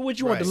 planes. So what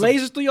you want? Right. The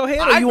lasers through your head,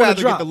 or I'd you want rather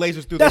to get drop the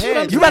lasers through That's the what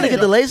head. I'm you rather saying.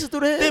 get the lasers through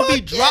the head? Then be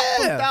Fuck dropped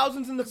yeah. from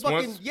thousands in the fucking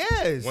Once-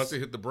 yes. Once it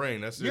hit the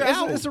brain, that's it. You're It's,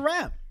 out. it's a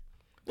wrap.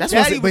 That's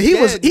Daddy what. But was he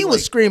was dead, he was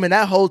like- screaming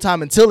that whole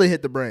time until it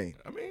hit the brain.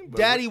 I mean, but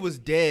Daddy was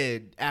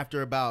dead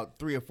after about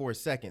 3 or 4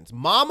 seconds.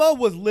 Mama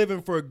was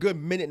living for a good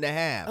minute and a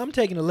half. I'm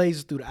taking the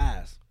lasers through the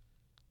eyes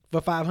for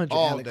 500.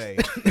 all Alex. day.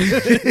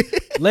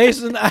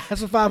 Lasers in the eyes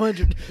for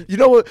 500. You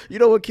know what? You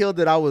know what killed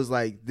it? I was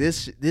like,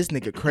 this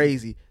nigga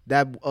crazy.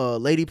 That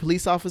lady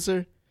police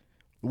officer,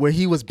 where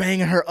he was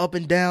banging her up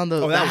and down the,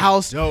 Oh, the that was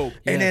house, dope.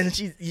 and Yes.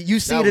 then you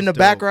see That it in was the dope.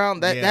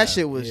 background. That Yeah,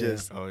 shit was yeah.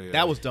 just Oh yeah.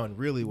 That was done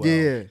really well.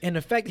 yeah. And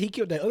the fact that he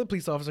killed that other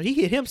police officer, he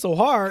hit him so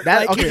hard.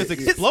 That- like, okay. He just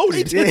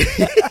exploded. Yeah.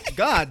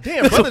 God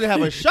damn, brother didn't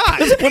have a shot.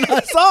 when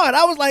I saw it,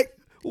 I was like,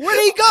 where'd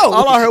he go?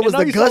 All I heard was And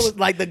all the you saw guts, was-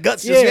 like the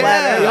guts just Yeah.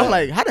 flat. I'm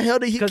like, how the hell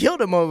did he 'Cause- kill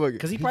the motherfucker?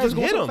 Because he He probably was just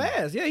going so hit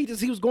him. fast. Yeah,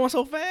 he was going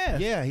so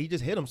fast. Yeah, he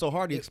just hit him so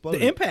hard he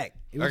exploded. The impact.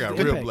 It I was got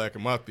the real impact. black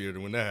in my theater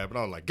when that happened.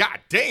 I was like, God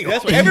damn.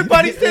 That's what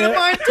everybody said in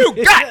mine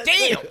too. God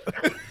damn.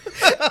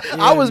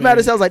 I was mad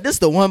as hell. I was like, this is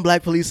the one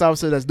black police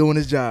officer that's doing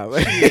his job.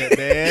 Shit,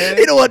 man.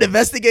 He don't want to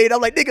investigate. I'm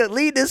like, nigga,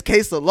 leave this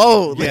case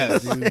alone.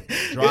 Yes, dude.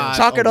 Drive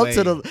chalk it up away.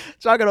 to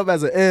chalk it up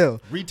as an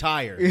L.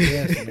 Retire.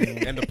 Yes,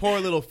 man. And the poor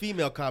little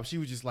female cop, she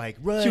was just like,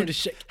 run. She was just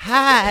shake.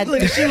 hide,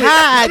 Look, she was-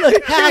 hide, look,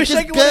 she hide, was just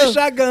shaking with go. a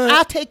shotgun.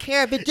 I'll take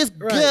care of it. Just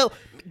Right. go.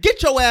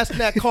 Get your ass in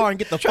that car and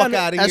get the fuck Trying to-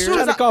 out of As here. soon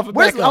as to call for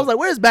where's- backup. I was like,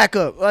 where's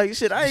backup? Like,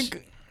 shit, I ain't.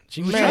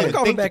 She was Man. trying to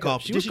call for Think to backup. call-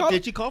 She was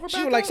did she call for She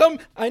backup? was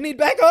like, I need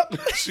backup.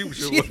 She was-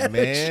 She had a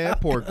Man,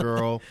 shot. poor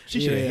girl. She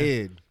should have Yeah.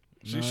 hid.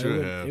 She No, should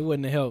it have. It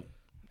wouldn't have helped.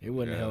 It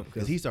wouldn't Yeah. have helped.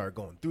 Because he started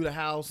going through the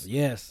house.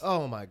 Yes.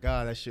 Oh my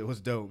God, that shit was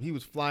dope. He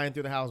was flying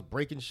through the house,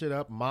 breaking shit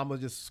up. Mama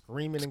just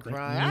screaming and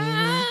crying.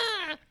 Ah!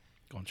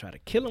 Gonna try to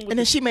kill him with And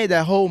then she made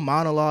that whole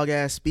monologue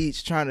ass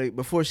speech trying to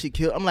before she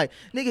killed. I'm like,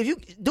 nigga, if you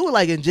do it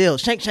like in jail,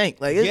 shank.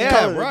 Like, it's Yeah,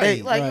 call it a right,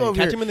 day. Like, right. you over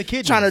Catch here him in the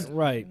kidneys. trying to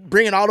Right.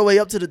 bring it all the way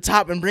up to the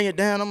top and bring it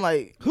down. I'm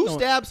like, Who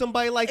stabbed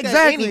somebody like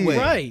Exactly. that anyway?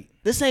 Right.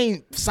 this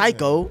ain't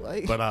Psycho.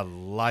 Like, But I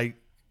like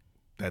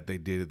that they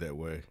did it that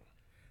way.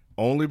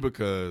 only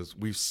because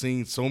we've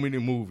seen so many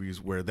movies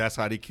where that's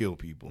how they kill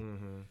people,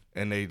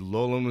 and they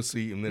lull them to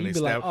sleep, and then You they be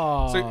like, stab.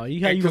 "Aw, So-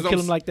 you how you 'cause gonna kill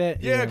him like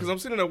that?" Yeah, Yeah. because I'm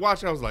sitting there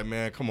watching. I was like,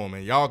 man, come on,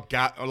 man, y'all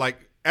got like.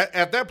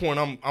 At that point,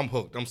 I'm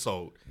hooked. I'm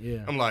sold.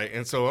 Yeah. I'm like,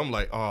 and so I'm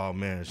like, oh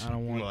man, I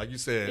don't want- like you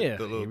said, Yeah,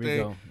 the little here we thing.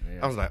 go. Yeah.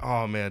 I was like,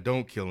 oh man,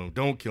 don't kill him,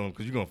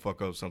 because you're gonna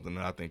fuck up something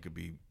that I think could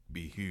be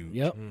huge.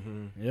 Yep.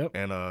 Yep.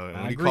 And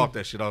when he agree. caught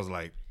that shit, I was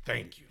like,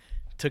 thank you.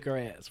 Took her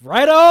ass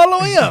right all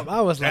the way up.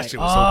 I was That like, shit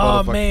was so oh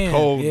motherfucking man,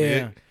 cold,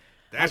 yeah. Nick.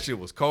 That shit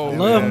was cold. I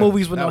love man.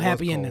 movies with That no was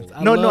happy cold. endings.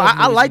 No, love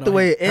I movies like with the no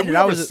way happy- it Have ended. we I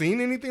ever was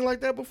seen anything like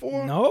that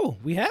before? No,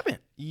 we haven't.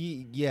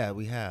 Yeah,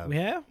 we have. We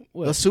have. a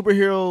What?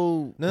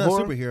 superhero. No, not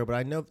horror? superhero, but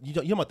I know you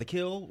know about the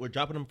kill. We're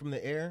dropping them from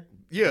the air.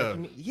 Yeah. I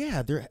mean,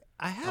 yeah. There,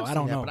 I have. Oh, seen I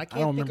don't that, know. but I I can't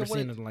don't think remember of what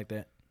seeing it- anything like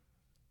that.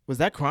 Was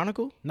that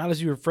Chronicle? Not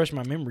as you refresh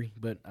my memory,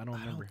 but I don't I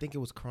remember. don't think it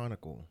was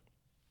Chronicle.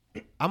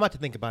 I'm about to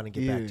think about it and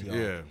get back to y'all.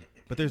 Yeah.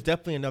 But there's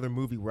definitely another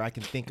movie where I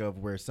can think of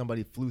where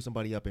somebody flew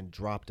somebody up and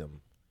dropped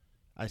him.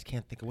 I just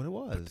can't think of what it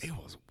was.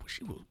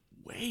 She was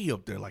way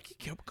up there. Like he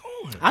kept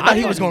going. I thought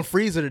he was going to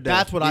freeze her to death.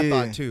 That's what I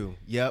Yeah. thought too.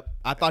 Yep.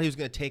 I thought he was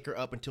going to take her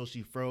up until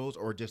she froze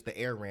or just the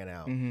air ran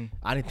out.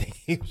 I didn't think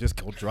he was just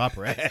going to drop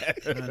her ass.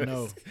 I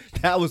know.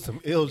 That was some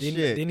ill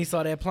shit. Then he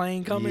saw that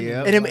plane coming.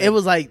 Yep. And it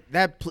was like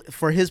that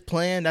for his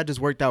plan. That just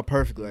worked out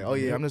perfectly. Like, oh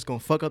yeah, I'm just gonna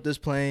fuck up this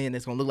plane, and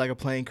it's gonna look like a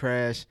plane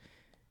crash,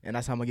 and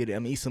that's how I'm gonna get it.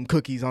 I'm gonna eat some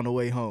cookies on the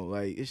way home.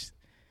 Like it's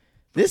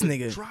this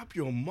nigga. Drop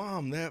your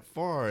mom that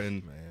far,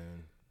 and Man.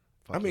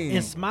 I mean,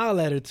 And smile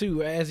at her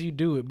too as you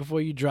do it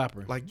before you drop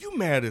her. like you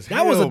mad as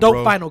hell. That was a dope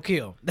bro. final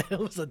kill. That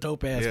was a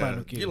dope ass Yeah,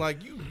 final kill. you're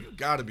like you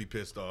gotta be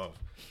pissed off,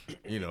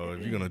 if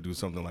you're gonna do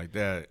something like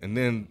that. And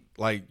then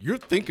like you're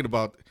thinking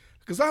about,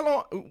 because how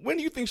long? When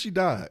do you think she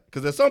died?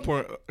 Because at some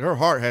point her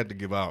heart had to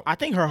give out. I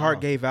think her heart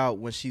gave out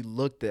when she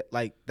looked at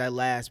like that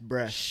last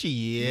breath.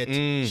 Shit.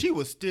 Mm-mm. She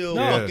was still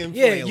No. fucking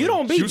yeah, flailing. you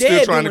don't be She was dead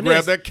still trying to doing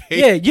grab this. that cake.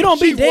 Yeah, you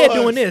don't be She dead was.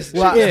 doing this.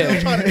 Well, yeah.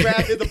 still trying to grab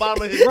at the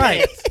bottom of his Right,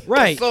 pants.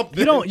 right. Something.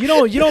 You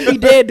don't be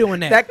dead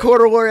doing that. That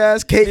corduroy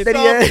ass cake that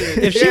he had.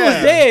 Something. If she was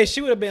Yeah. dead,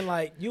 she would have been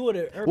like, you would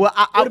have. Well,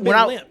 been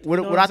limp. You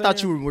know what I I'm thought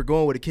saying? you were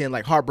going with a Ken,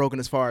 like heartbroken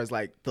as far as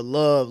like the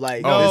love,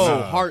 like No, this-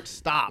 nah. heart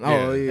stopped.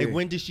 Oh, yeah. Like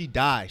when did she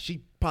die?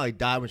 She probably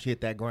died when she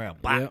hit that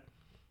ground. Blah. Yep.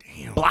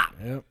 Damn,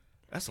 Yep.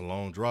 that's a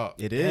long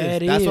drop. It is.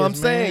 That That's what I'm is,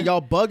 saying. man. Y'all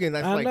bugging.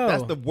 That's I like know.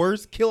 that's the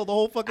worst kill of the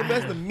whole fucking.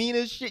 That's the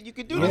meanest shit you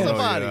could do to Yes.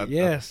 somebody. Yeah.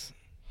 Yes.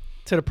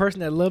 To the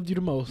person that loved you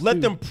the most. Let too.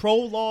 them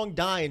prolong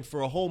dying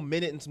for a whole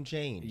minute and some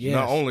change. Yes.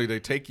 Not only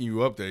they taking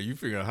you up there, you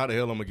figure out how the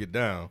hell I'm gonna get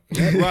down.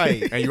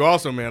 Right. And you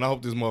also, man, I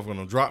hope this motherfucker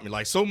don't drop me.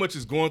 Like so much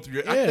is going through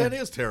your. Yeah. That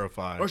is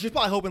terrifying. Or she's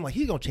probably hoping like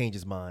he's gonna change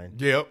his mind.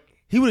 Yep.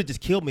 He would have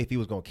just killed me if he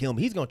was gonna kill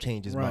me. He's gonna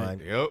change his Right.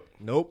 mind. Yep.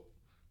 Nope.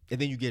 And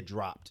then you get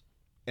dropped.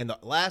 And the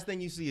last thing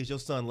you see is your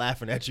son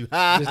laughing at you.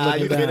 Ha Just ha, looking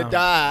you're gonna down.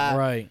 die.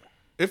 Right.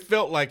 It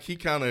felt like he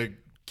kind of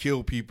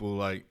killed people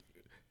like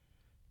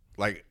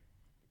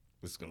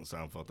this is gonna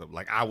sound fucked up.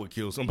 Like I would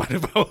kill somebody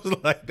if I was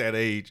like that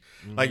age.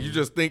 Like you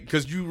just think,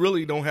 because you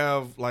really don't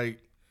have like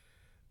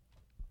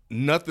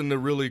nothing to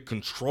really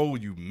control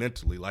you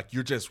mentally. Like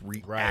you're just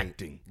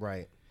reacting.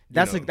 Right.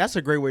 That's know. that's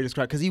a great way to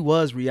describe, because he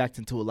was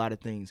reacting to a lot of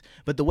things,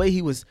 but the way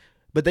he was,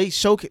 but they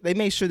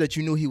made sure that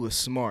you knew he was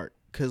smart,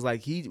 because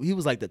like he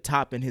was like the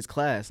top in his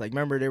class. Like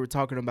remember they were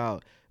talking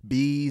about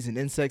bees and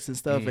insects and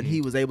stuff, and he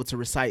was able to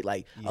recite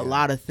like a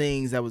lot of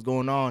things that was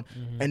going on.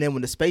 And then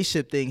when the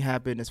spaceship thing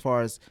happened, as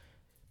far as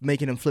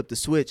making him flip the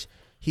switch,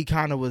 he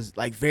kind of was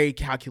like very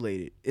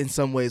calculated in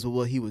some ways with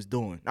what he was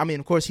doing. I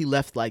mean, of course he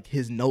left like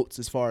his notes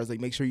as far as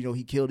like make sure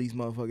he killed these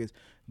motherfuckers,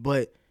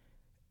 but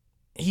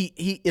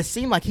he it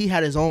seemed like he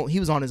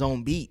was on his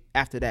own beat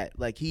after that.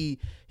 Like he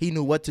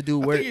knew what to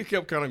do. I Where think he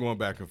kept kind of going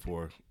back and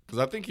forth, because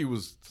I think he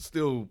was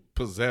still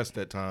possessed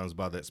at times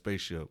by that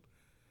spaceship.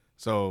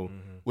 So,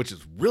 which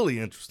is really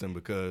interesting,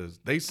 because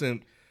they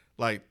sent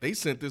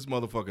this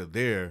motherfucker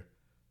there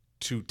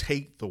to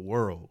take the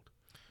world.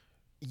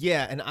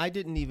 Yeah, and I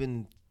didn't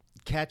even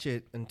catch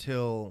it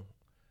until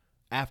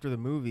after the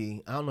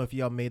movie. I don't know if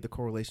y'all made the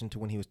correlation to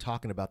when he was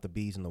talking about the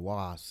bees and the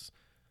wasps.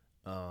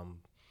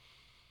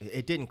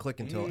 It didn't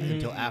click until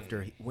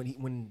after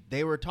when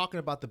they were talking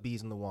about the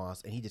bees and the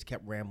wasps, and he just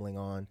kept rambling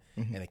on,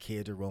 and the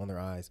kids are rolling their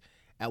eyes.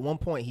 At one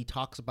point, he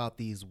talks about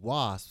these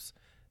wasps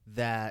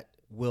that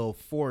will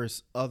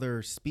force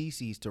other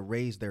species to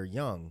raise their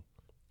young,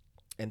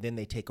 and then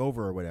they take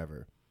over or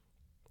whatever.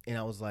 And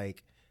I was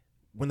like,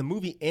 when the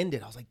movie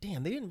ended, I was like,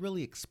 damn, they didn't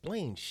really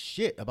explain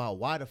shit about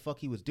why the fuck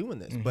he was doing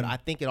this. But I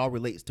think it all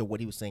relates to what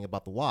he was saying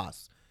about the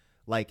wasps.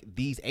 Like,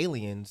 these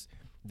aliens,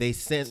 they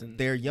sent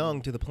their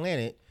young to the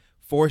planet,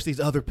 force these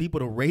other people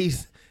to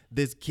raise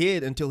this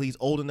kid until he's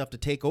old enough to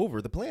take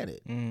over the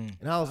planet. And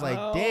I was like,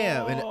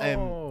 damn.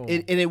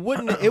 And it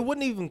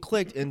wouldn't even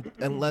click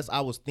unless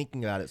I was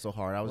thinking about it so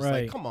hard. I was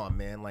Right. like, come on,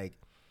 man. Like,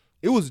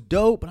 it was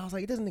dope, but I was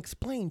like, it doesn't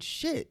explain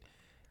shit.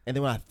 And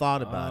then when I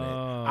thought about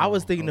it, I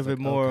was thinking I was of it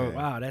like, more okay.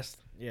 Wow, that's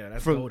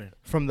from golden.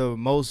 from the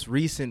most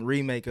recent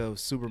remake of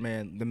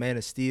Superman, The Man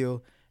of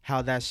Steel.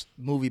 How that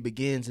movie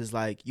begins is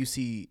like you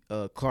see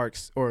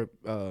Clark's or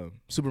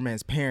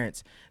Superman's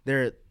parents.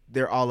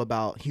 they're all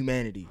about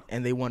humanity,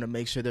 and they want to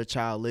make sure their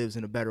child lives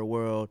in a better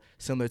world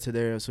similar to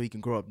theirs, so he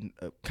can grow up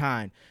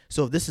kind.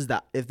 So if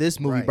this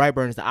movie Right.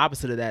 Brightburn is the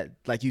opposite of that,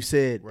 like you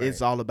said, Right.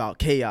 it's all about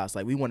chaos.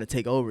 Like we want to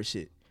take over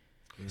shit.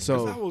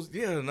 So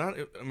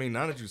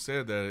now that you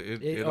said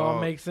that, It all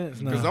makes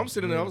sense now. Because I'm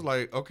sitting there, I was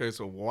like, okay,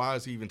 so why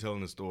is he even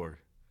telling the story?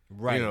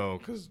 Right. You know,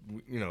 because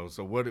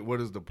so what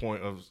is the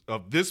point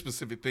of this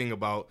specific thing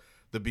about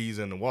the bees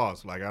and the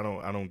wasps? Like I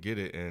don't get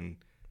it, and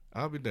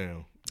I'll be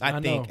down. I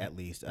think know. at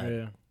least.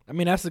 Yeah. I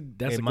mean, that's a It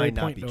great might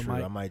not point, be though, true.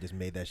 Mike. I might just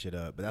made that shit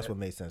up, but that's what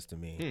made sense to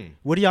me.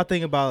 what do y'all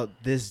think about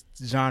this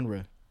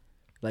genre?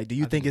 Like, do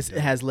you think think it it's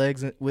has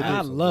legs with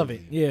I it? love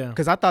it. Yeah.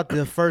 Because I thought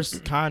the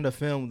first kind of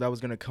film that was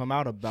gonna come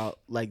out about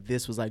like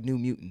this was like New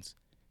Mutants,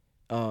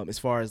 as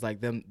far as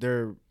like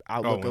their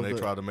outlook when of they the,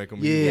 tried to make them,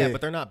 Yeah. Yeah, but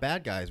they're not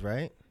bad guys,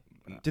 right?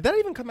 Did that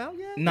even come out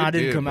yet? No, it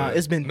didn't did, come out. but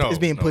It's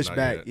being pushed not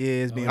back. yet.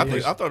 Yeah, it's being I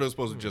pushed. thought it was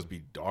supposed to just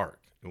be dark.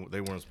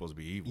 They weren't supposed to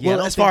be evil. Yeah, I Well,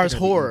 don't as think far they're as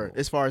gonna be horror, evil.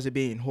 as far as it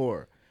being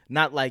horror,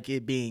 not like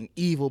it being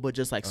evil, but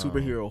just like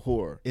superhero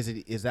horror.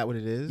 Is that what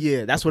it is?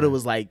 Yeah, that's what it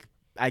was like.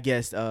 I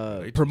guess They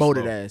too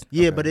promoted slow. as.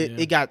 Yeah, Okay. but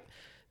Yeah.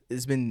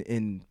 it's been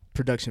in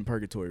production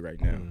purgatory right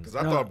now. Because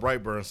I thought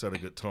Brightburn set a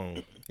good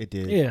tone. It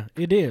did. Yeah,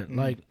 it did. Mm-hmm.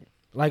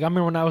 Like I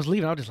remember when I was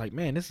leaving, I was just like,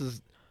 man, this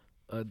is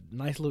a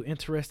nice little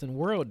interesting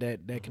world that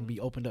can be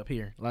opened up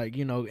here. Like,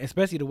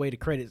 especially the way the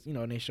credits,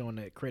 and they showing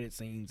the credit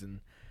scenes and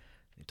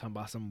they talking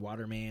about some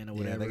waterman or Yeah,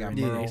 whatever. they got and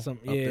Merle some,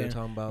 up there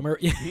talking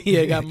about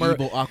yeah, got Merle.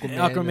 evil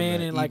Aquaman,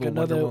 and like evil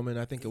another Wonder Woman.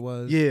 I think it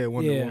was. Yeah,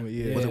 Wonder Yeah, Woman.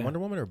 Yeah, Was yeah. it Wonder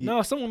Woman or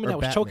No, some woman or that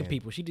was choking Batman?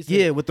 people. She just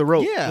yeah, said, with the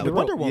rope. Yeah, With the rope.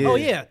 Wonder Woman. oh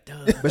yeah,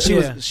 duh. But she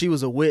Yeah.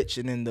 was a witch,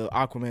 and then the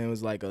Aquaman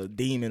was like a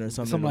demon or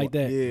something. something like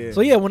that. Yeah.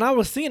 So yeah, when I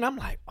was seeing, I'm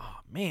like, oh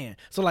man.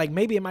 So like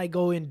maybe it might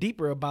go in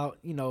deeper about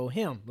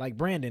him, like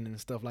Brandon and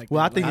stuff like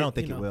Well, that. I think I Like, don't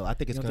think it will. I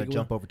think it's you don't gonna think it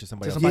jump will? over to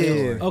somebody To else. somebody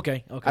Yeah. else.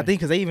 Okay. I think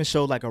because they even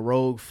showed like a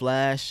rogue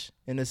Flash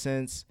in a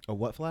sense, A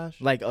what Flash?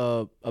 like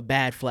a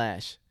bad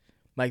Flash,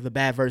 like the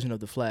bad version of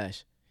the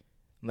Flash.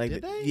 Like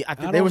Did they? Yeah, I I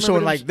think don't they were showing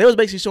remember like them they was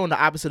basically showing the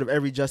opposite of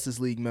every Justice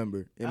League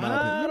member. In my I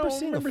opinion. remember don't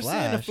seeing remember the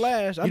seeing the Flash.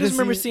 Flash. I You just didn't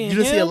remember see- seeing You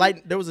didn't see a him.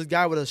 light. There was a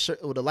guy with a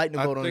shirt with a lightning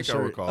I bolt on his think I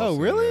shirt. recall. Oh,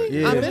 seeing really? that.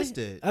 Yeah. I missed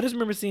it. I just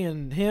remember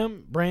seeing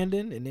him,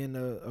 Brandon, and then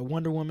a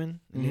Wonder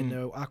Woman, and then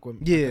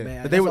Aquaman. Yeah,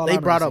 Aquaman. but That's all I they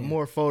brought remember up seeing.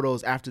 more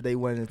photos after they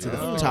went into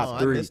the Oh, top I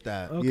 3. missed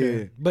that. Okay,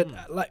 Yeah. but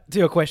like to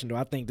your question though,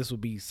 I think this would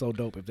be so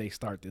dope if they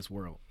start this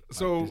world. Like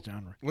So this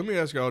genre. let me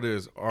ask y'all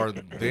this: are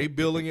they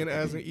billing it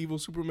as an evil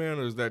Superman,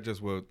 or is that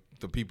just what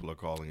the people are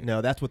calling it? No,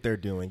 that's what they're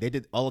doing. They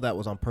did all of that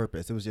was on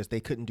purpose. It was just they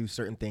couldn't do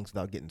certain things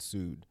without getting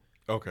sued.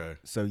 Okay.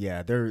 So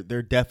yeah, they're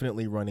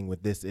definitely running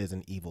with this is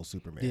an evil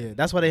Superman. Yeah,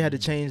 that's why they had to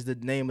change the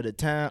name of the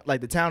town.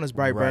 Like the town is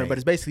Brightburn, Right. but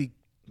it's basically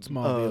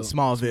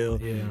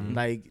Smallville. Yeah.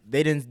 Like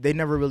they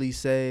never really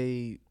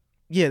say.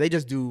 Yeah, they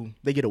just do.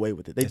 They get away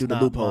with it. They It's do the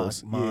not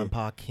loopholes. Ma Yeah, and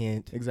Pa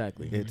Kent.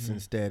 exactly. It's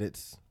instead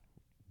it's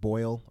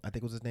Boyle. I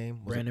think was his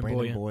name. Was Brandon it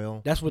Brandon Boyle.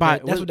 Boyle? That's what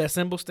But that's what that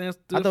symbol stands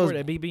I for. thought it was-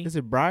 That BB. Is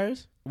it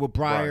Briars? Well,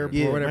 Briar,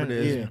 Briar. or whatever it Yeah,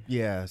 is.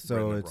 Yeah. So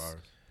Brandon it's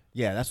Briars.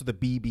 yeah, that's what the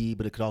BB,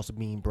 but it could also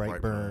mean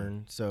Brightburn.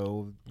 Brightburn.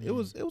 So it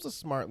was a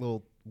smart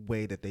little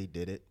way that they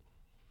did it.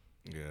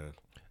 Yeah.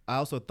 I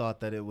also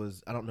thought that it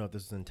was I don't know if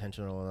this is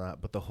intentional or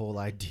not, but the whole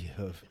idea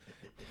of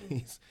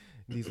these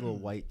little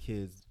white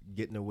kids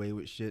getting away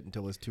with shit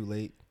until it's too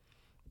late.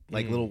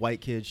 Like little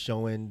white kids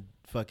showing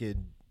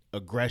fucking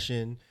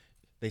aggression.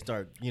 They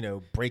start,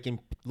 breaking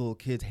little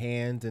kids'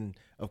 hands, and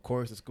of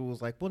course the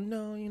school's like, well,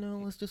 no,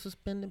 let's just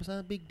suspend it. It's not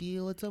a big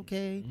deal. It's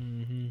okay.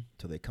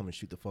 Till they come and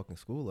shoot the fucking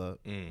school up,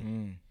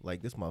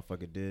 like this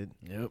motherfucker did.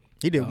 Yep.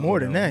 He did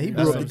more than that. He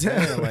That's blew up what the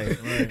I'm town.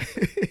 saying,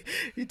 like,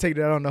 He take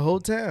that on the whole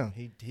town.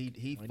 He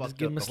Like, fucked just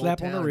give up him a the slap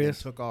whole on the town and then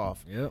wrist. took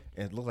off. Yep.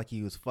 And it looked like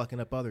he was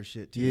fucking up other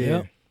shit too. Yeah.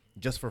 Yep.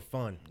 Just for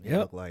fun. It Yep.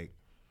 looked like.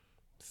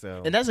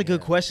 So. And that's a good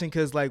yeah. question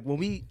because, like, when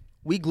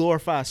we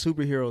glorify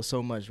superheroes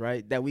so much,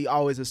 right, that we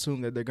always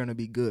assume that they're gonna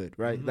be good,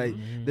 right? Like,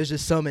 there's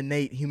just some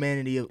innate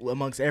humanity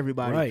amongst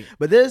everybody. Right.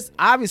 But there's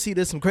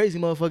some crazy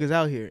motherfuckers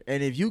out here,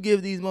 and if you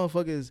give these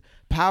motherfuckers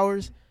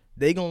powers,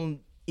 they gonna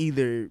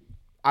either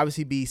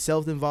obviously be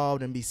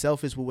self-involved and be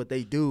selfish with what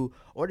they do,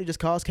 or they just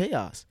cause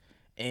chaos.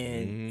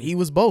 And he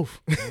was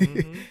both.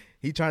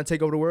 He trying to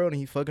take over the world, and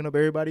he fucking up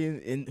everybody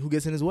in who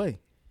gets in his way.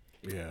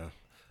 Yeah.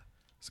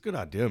 It's a good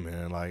idea,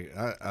 man. Like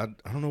I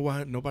don't know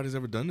why nobody's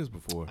ever done this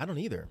before. I don't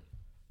either.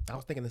 I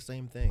was thinking the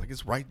same thing. Like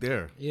it's right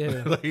there.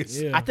 Yeah. Like, it's-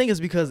 Yeah. I think it's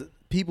because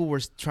people were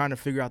trying to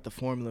figure out the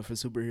formula for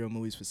superhero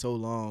movies for so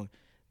long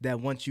that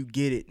once you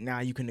get it, now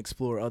you can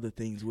explore other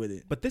things with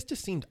it. But this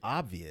just seemed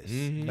obvious.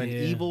 Mhm. An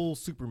Yeah. evil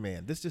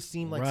Superman. This just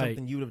seemed like Right.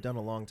 something you would have done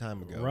a long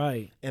time ago.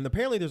 Right. And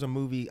apparently there's a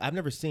movie, I've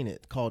never seen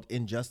it, called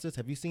Injustice.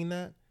 Have you seen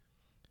that?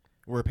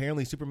 Where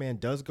apparently Superman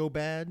does go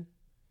bad.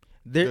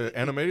 There, The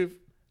animated.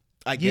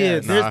 I yeah,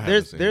 guess. Nah, I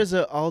haven't seen there's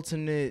an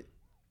alternate.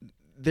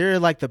 They're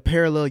like the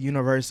parallel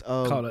universe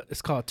of.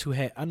 It's called Two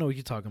Hat. I know what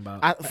you're talking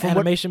about. From what-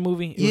 Animation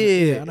movie.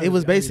 Yeah, I know it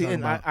was what you're basically, talking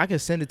and about. I can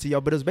send it to y'all,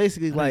 but it was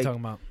basically I know what like you're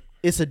talking about.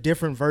 it's a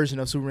different version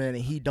of Superman,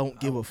 and he don't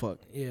give a fuck.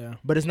 Yeah.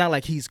 But it's not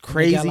like he's They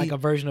crazy. got like a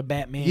version of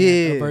Batman. Yeah,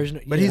 A version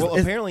of, but yeah. he's- Well,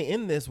 it's- apparently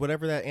in this,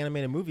 whatever that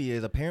animated movie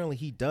is, apparently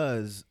he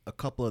does a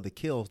couple of the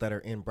kills that are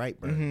in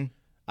Brightburn. Mhm.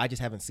 I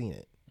just haven't seen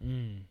it,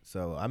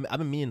 so I've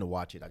been meaning to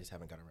watch it. I just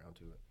haven't gotten around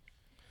to it.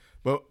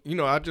 But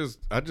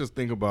I just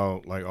think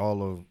about like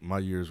all of my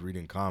years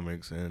reading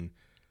comics, and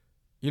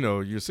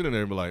you're sitting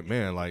there and be like,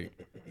 man, like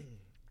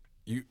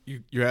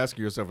you're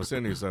asking yourself or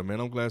saying to yourself, man,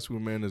 I'm glad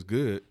Superman is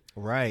good.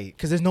 Right.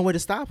 because there's no way to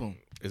stop him.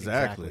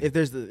 Exactly. If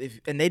there's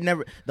and they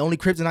never, the only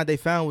kryptonite they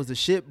found was the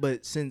ship,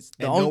 but since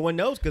the And only, no one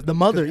knows because the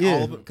mother,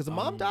 yeah. because the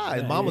mom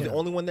died. Mom was the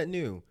only one that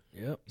knew.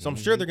 Yep. So I'm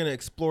sure they're gonna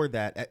explore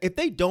that. If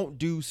they don't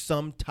do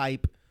some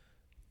type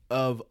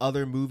of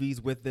other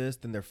movies with this,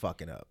 then they're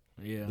fucking up.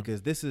 Yeah.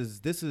 Because this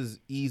is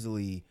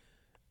easily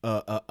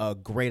a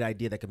great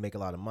idea that could make a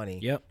lot of money.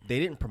 Yep. They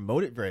didn't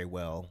promote it very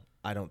well.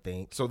 I don't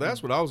think. So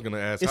that's what I was gonna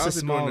ask. It's How's a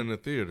it small- doing in the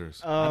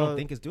theaters? I don't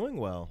think it's doing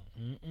well.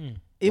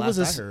 it last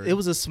was I heard. it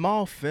was a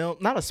small film,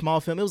 not a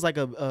small film. It was like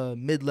a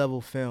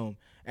mid-level film,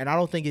 and I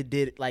don't think it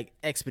did like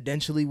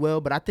exponentially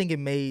well, but I think it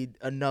made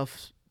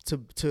enough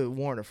to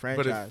warrant a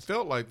But it franchise.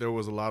 felt like there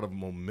was a lot of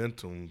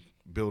momentum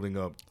building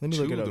up Let me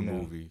to look it up the now.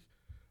 movie.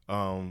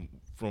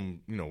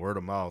 From word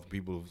of mouth,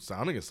 people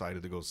sounding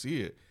excited to go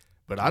see it.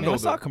 But I I know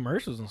saw that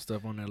commercials and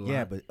stuff on that.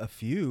 Yeah, but a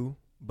few.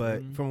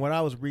 But from what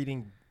I was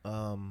reading,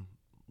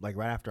 like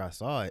right after I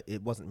saw it,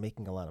 it wasn't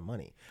making a lot of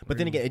money. But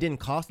then again, it didn't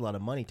cost a lot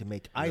of money to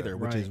make either,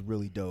 which is Right.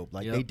 really dope.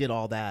 Like Yep. they did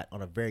all that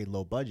on a very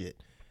low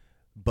budget.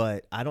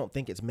 But I don't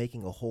think it's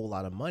making a whole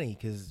lot of money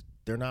because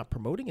they're not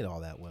promoting it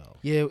all that well.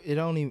 Yeah,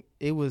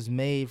 it was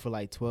made for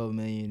like 12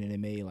 million, and it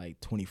made like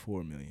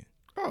 24 million.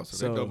 so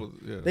So they doubled.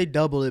 Yeah. they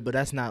doubled it, but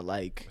that's not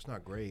like It's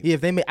not great. yeah.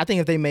 I think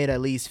if they made at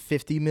least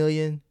 50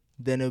 million,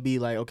 then it'll be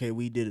like okay,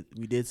 we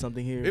did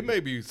something here. It may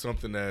be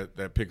something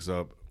that picks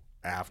up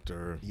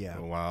after Yeah.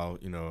 a while,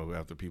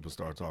 after people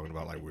start talking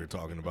about like we're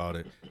talking about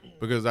it.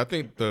 Because I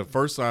think the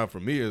first sign for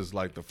me is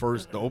like the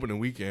opening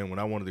weekend when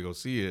I wanted to go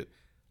see it,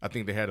 I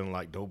think they had it in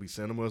like Dolby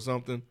Cinema or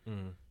something.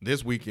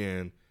 This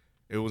weekend,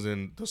 it was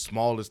in the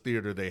smallest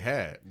theater they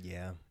had.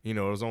 Yeah.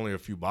 There was only a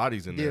few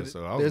bodies in there.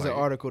 So I was there's like, an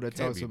article that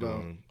can't talks be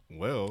about doing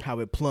well. how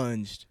it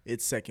plunged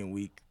its second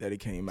week that it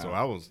came out. So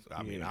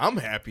I'm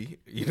happy,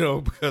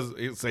 because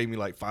it saved me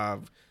like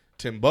 $5-10,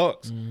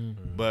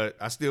 but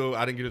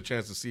I didn't get a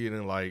chance to see it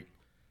in like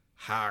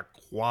high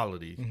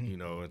quality,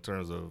 in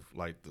terms of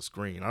like the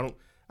screen. I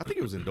think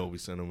it was in Dolby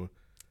Cinema.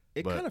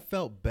 It But- kind of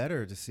felt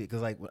better to see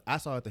because, like, when I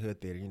saw it at the Hood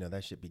Theater,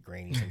 that shit be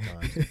grainy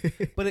sometimes.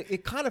 But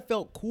it kind of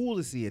felt cool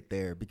to see it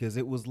there because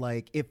it was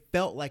like it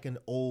felt like an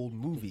old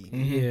movie.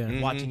 Yeah.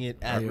 Watching it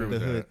I at agree the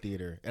with Hood that.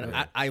 Theater, and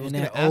I was In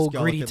gonna that ask old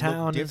y'all gritty if it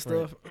town looked and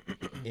different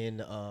stuff.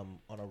 in on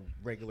a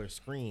regular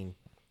screen,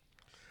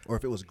 or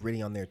if it was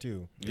gritty on there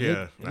too.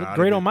 Yeah, It looked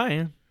great on my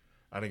end.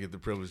 I didn't get the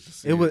privilege to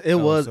see It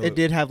was. so It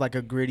did have like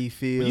a gritty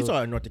feel. But you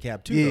saw it in North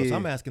DeKalb too, though. So Yeah.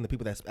 I'm asking the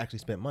people that actually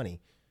spent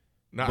money.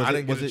 No, Was I it-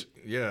 didn't get was it.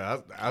 Yeah,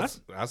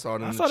 I saw it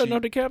in I the saw the cheap-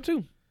 North DeKalb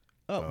too.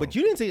 Oh, but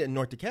you didn't see it in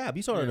North DeKalb.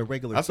 You saw it at a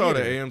regular. I saw it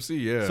at theater.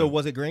 AMC, yeah. So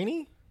was it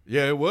grainy?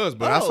 Yeah, it was,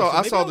 but Oh, I so saw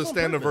maybe the that was on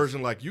standard purpose.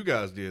 version like you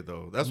guys did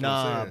though. That's what I'm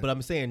Nah, saying. but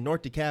I'm saying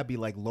North DeKalb be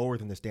like lower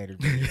than the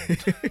standard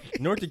version.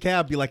 North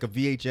DeKalb be like a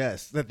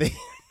VHS that they.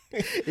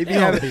 It be It don't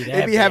having, be it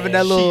that be having bad.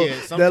 that little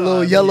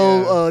Shit,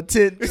 yellow sometimes,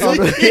 tint. On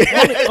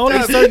the, Only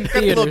certain Got the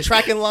little theaters.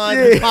 tracking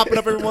lines popping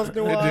up every once in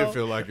a it while. did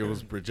feel like it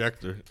was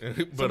projector. but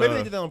So maybe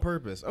they did that on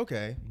purpose.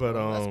 Okay, but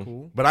Well, that's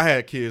cool. but I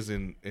had kids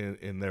in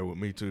there with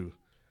me too.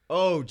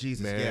 Oh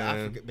Jesus, yeah, I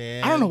Man. forget,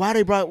 man. I don't know why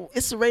they brought.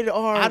 It's a rated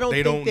R. I don't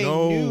They think don't they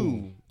know.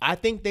 knew. I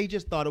think they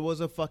just thought it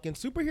was a fucking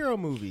superhero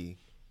movie.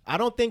 I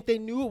don't think they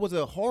knew it was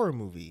a horror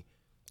movie.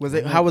 Was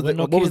it? How was With it?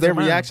 no What was kids their in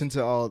mind. reaction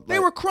to all? They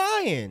were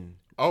crying.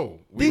 Oh,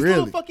 These Really?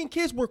 little fucking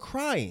kids were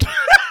crying.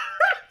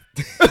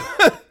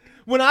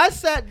 When I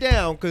sat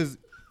down, because,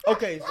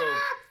 okay, so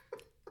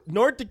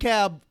North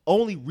DeKalb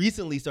only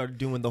recently started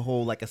doing the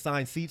whole, like,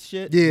 assigned seats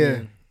shit.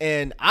 Yeah.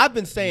 And I've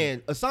been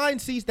saying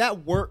assigned seats,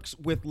 that works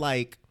with,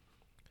 like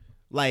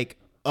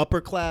upper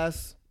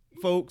class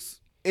folks.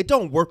 It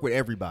don't work with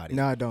everybody.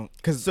 No, I don't.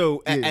 Cause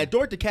So at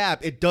North DeKalb,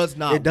 it does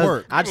not it does.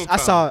 work.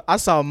 I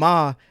saw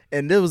Ma,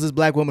 and there was this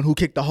black woman who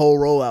kicked the whole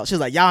row out. She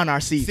was like, "Y'all in our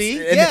seats." See?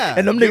 and, Yeah.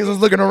 and them niggas was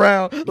looking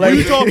around What like are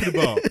you talking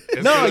about?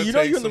 No, gonna you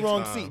know take you're in the some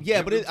wrong time. seat.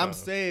 Yeah, but Give it I'm time.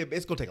 saying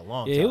it's gonna take a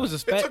long time. Yeah, it was a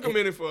it fat. took a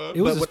minute for us.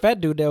 It was But this fat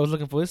dude that was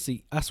looking for his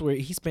seat. I swear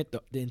he spent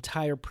the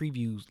entire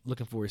preview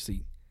looking for his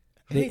seat.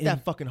 It ain't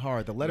that fucking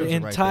hard. The letters The are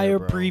right entire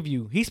there, bro.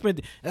 preview. He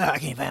spent. I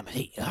can't find my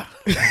seat.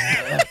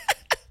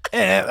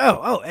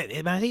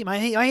 My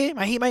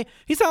seat.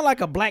 He sounded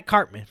like a black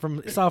Cartman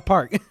from South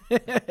Park.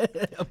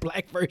 A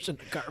black version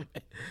of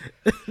Cartman.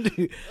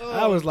 Dude,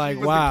 I was like,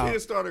 But wow. The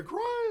kids started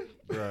crying.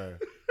 Right.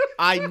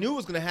 I knew it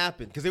was gonna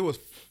happen because there was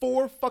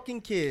 4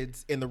 fucking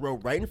kids in the row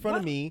right in front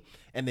of me,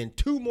 and then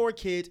 2 more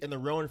kids in the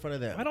row in front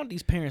of them. Why don't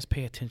these parents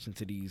pay attention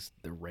to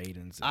the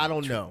ratings? and I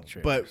don't know,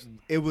 but trailers?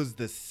 it was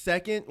the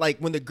second, like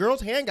when the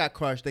girl's hand got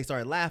crushed, they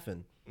started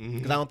laughing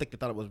because I don't think they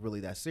thought it was really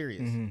that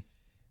serious.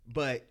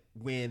 But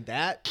when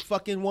that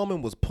fucking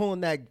woman was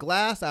pulling that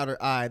glass out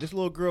her eye, this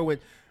little girl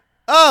went,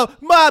 "Oh,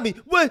 mommy,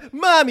 what,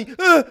 mommy,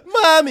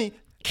 mommy."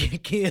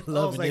 Kid I was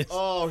loving like, this.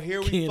 "Oh, here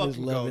we Ken is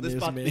fucking go. loving This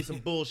this, about to be man. some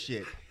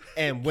bullshit."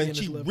 And when Ken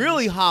she is loving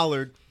really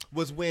hollered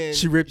was when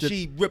She ripped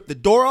the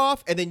door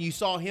off, and then you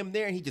saw him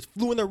there, and he just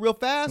flew in there real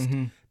fast.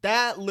 Mm-hmm.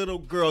 That little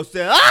girl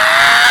said,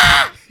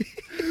 "Ah!"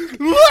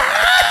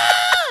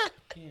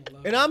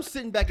 And I'm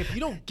sitting back. If you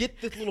don't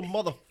get this little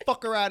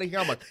motherfucker out of here,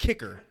 I'm a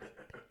kicker.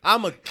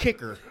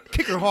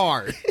 Kick her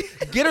hard.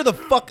 Get her the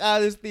fuck out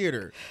of this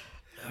theater.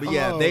 But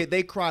yeah,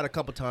 they cried a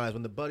couple times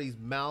when the buddy's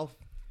mouth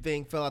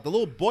thing fell out. The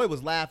little boy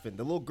was laughing.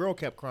 The little girl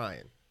kept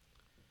crying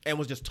and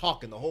was just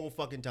talking the whole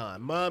fucking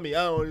time. "Mommy,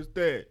 I don't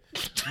understand.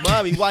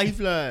 Mommy, why he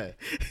flying?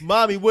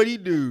 Mommy, what he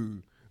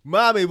do?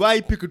 Mommy, why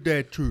he pick up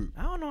that truck?"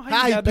 I don't know how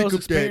How you he got pick those up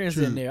that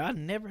experiences in truck? there. I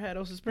never had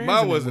those experiences.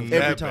 Mine in that wasn't movie.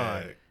 that Every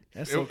time. bad.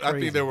 That's so I crazy.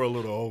 think they were a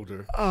little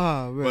older,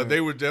 Oh man. but they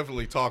were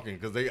definitely talking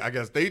because I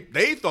guess they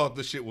thought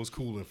the shit was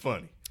cool and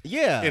funny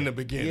Yeah. in the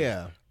beginning.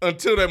 Yeah.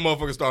 Until that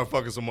motherfucker started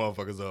fucking some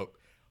motherfuckers up,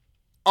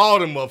 all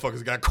them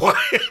motherfuckers got quiet.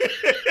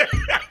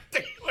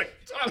 They were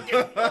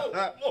talking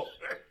no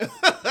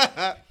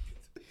more.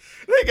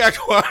 They got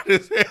quiet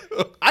as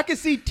hell. I can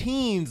see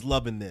teens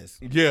loving this.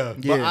 Yeah.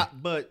 Yeah.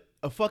 But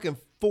a fucking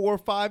 4 or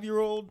 5 year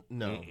old,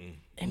 no.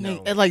 And,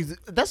 No. and like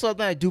that's what I'm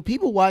like. Do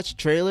people watch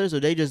trailers or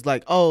they just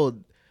like, oh,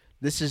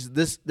 this?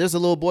 There's a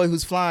little boy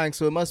who's flying,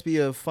 so it must be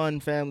a fun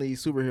family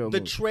superhero The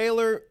movie.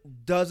 trailer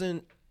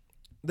doesn't.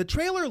 The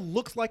trailer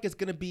looks like it's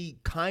gonna be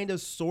kind of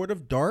sort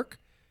of dark,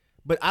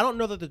 but I don't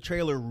know that the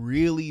trailer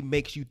really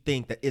makes you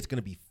think that it's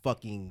gonna be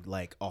fucking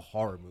like a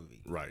horror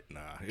movie. Right. Nah.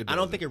 I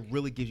don't think it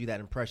really gives you that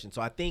impression.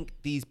 So I think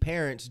these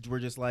parents were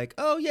just like,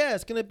 "Oh yeah,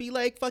 it's gonna be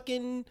like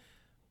fucking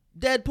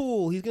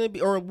Deadpool. He's gonna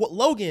be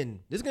Logan.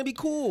 This is gonna be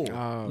cool."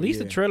 Oh, At least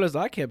yeah. the trailers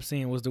I kept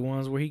seeing was the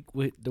ones where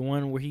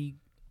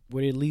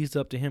where it leads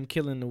up to him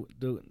killing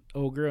the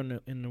old girl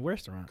in the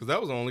restaurant. Because that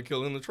was the only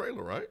kill in the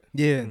trailer, right?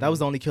 Yeah, that was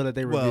the only kill that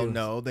they revealed. Well,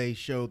 no, they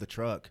show the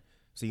truck,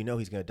 so you know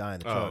he's gonna die in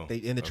the truck. Oh,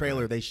 In the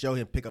trailer, they show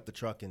him pick up the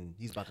truck and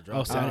he's about to drive.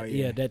 Oh, so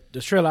yeah. that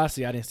the trailer I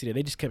see, I didn't see that.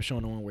 They just kept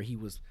showing the one where he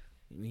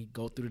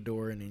go through the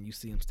door and then you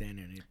see him standing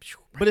there. And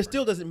But it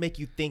still doesn't make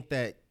you think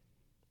that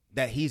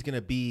he's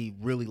gonna be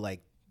really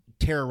like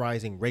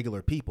terrorizing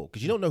regular people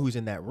because you don't know who's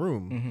in that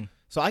room. Mm-hmm.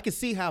 So I could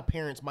see how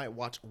parents might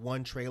watch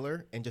one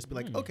trailer and just be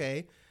like,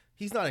 okay,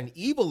 he's not an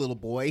evil little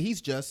boy.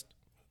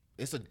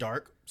 It's a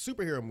dark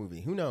superhero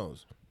movie. Who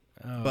knows?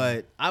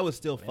 But I was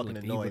still fucking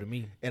looked evil annoyed, to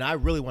me. and I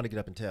really want to get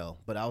up and tell,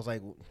 but I was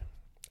like,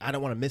 I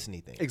don't want to miss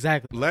anything.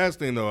 Exactly. Last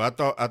thing though,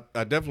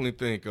 I definitely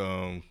think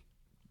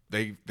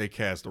they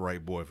cast the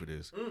right boy for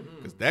this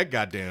because that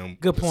goddamn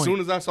Good point. As soon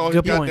as I saw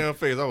Good his point. goddamn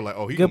face, I was like,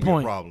 oh, he Good gonna be a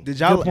point. problem. Did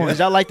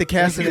y'all like the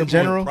casting in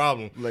general?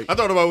 Problem. Like- I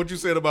thought about what you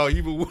said about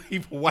evil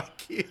white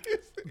kids.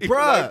 Evil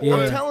Bruh, white Yeah.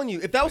 I'm telling you,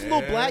 if that was a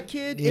little black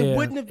kid, Yeah. it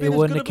wouldn't have It been as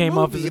wouldn't good have of a came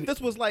off movie. as If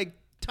this was like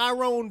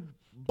Tyrone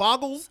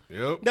Boggles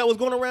Yep. that was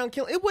going around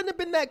killing, it wouldn't have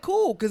been that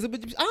cool because I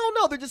don't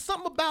know. There's just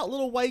something about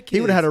little white kids. He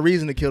would have had a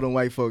reason to kill them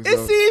white folks. It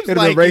though. seems It'd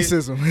like been it.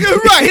 racism. You're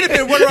right. He'd have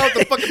been running around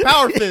with the fucking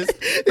power fist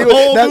the He was-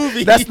 whole that-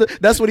 movie.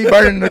 That's what he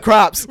burning in the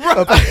crops.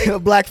 A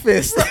black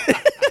fist.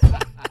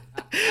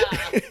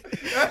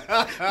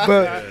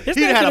 But His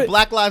He'd name have had a coulda-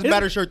 Black Lives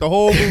Matter shirt the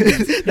whole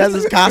movie. that's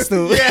his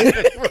costume.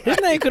 His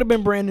name could have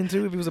been Brandon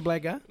too if he was a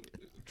black guy.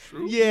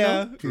 True.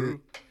 Yeah.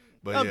 True.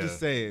 But I'm yeah, just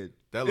saying.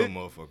 that little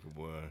motherfucker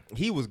boy.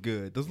 He was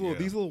good. Yeah.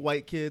 These little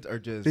white kids are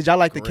just. Did y'all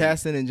like the great.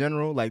 casting in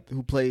general? Like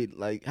who played,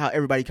 like how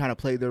everybody kind of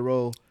played their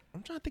role?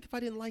 I'm trying to think if I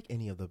didn't like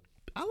any of the.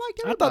 I liked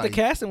I everybody. thought the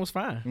casting was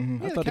fine.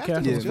 Mm-hmm. I Yeah, thought the the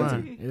casting casting was was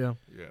fine. Yeah.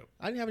 Yeah.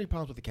 I didn't have any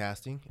problems with the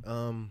casting.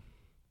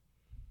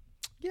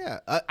 Yeah,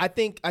 I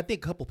think a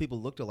couple people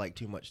looked alike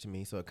too much to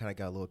me, so it kind of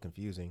got a little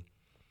confusing.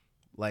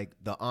 Like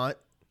the aunt,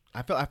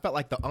 I felt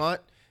like the aunt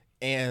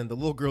and the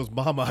little girl's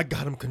mama. I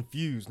got them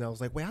confused, and I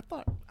was like, wait, I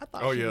thought.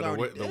 Oh she yeah, was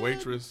already the dead.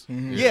 waitress.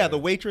 Yeah, the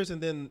waitress and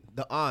then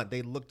the aunt.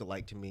 They looked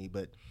alike to me,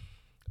 but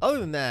other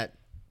than that,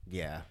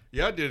 yeah.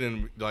 Yeah, I did.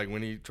 In like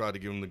when he tried to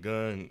give him the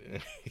gun,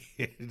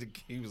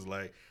 he was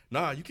like,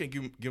 "Nah, you can't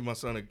give my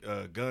son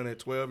a gun at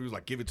 12." He was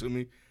like, "Give it to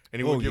me," and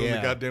he wouldn't give him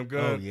the goddamn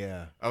gun. Oh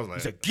yeah. I was like,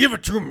 He said, "Give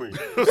it to me."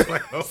 I was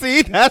like, oh.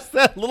 See, that's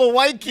that little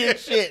white kid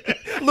shit.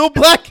 Little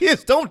black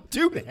kids don't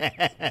do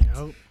that.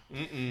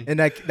 And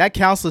that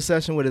counselor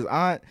session with his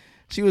aunt,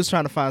 she was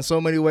trying to find so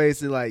many ways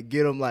to like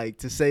get him like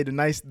to say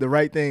the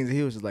right things, and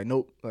he was just like,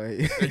 nope. Like,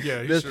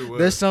 Yeah, he there's, sure was.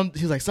 there's some.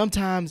 He was like,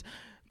 sometimes,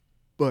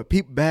 but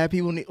bad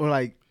people need, or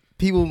like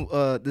people,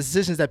 the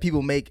decisions that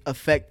people make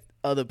affect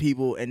other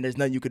people, and there's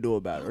nothing you could do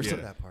about it. Or Yeah.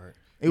 something. That part.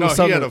 It No, was he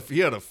something.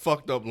 had a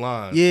fucked up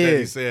line. Yeah. that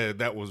he said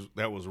that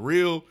was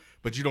real,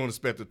 but you don't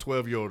expect a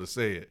 12-year-old to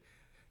say it.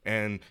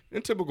 And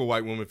in typical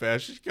white woman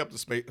fashion, she kept a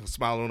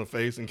smile on her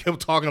face and kept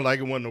talking like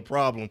it wasn't no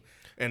problem.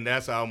 And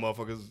that's how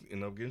motherfuckers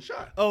end up getting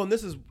shot. Oh, and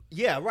this is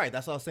right.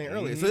 That's what I was saying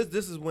earlier. So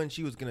this is when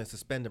she was gonna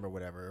suspend him or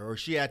whatever, or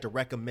she had to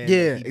recommend.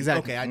 Yeah, that he be-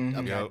 exactly. Okay,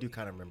 I Yep. do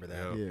kind of remember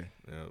that. Yep.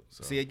 Yeah. Yep.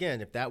 So, See,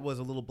 again, if that was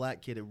a little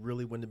black kid, it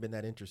really wouldn't have been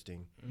that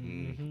interesting.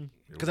 mm,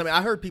 Because I mean,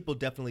 I heard people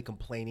definitely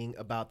complaining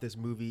about this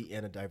movie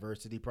and a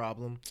diversity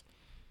problem.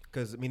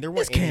 Because I mean, there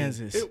weren't It's any-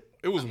 Kansas.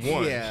 it was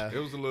one. Yeah. It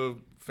was a little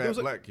fat was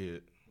a- black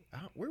kid.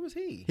 Where was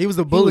he? He was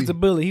the He bully. was the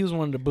bully. He was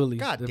one of the bullies.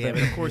 God The damn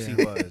bad- it! Of course yeah.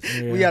 he was.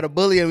 Yeah. We had a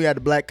bully and we had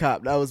the black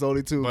cop. That was the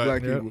only two But-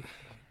 black Yep. people.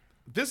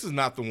 This is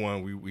not the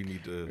one we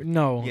need to.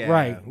 No, Yeah,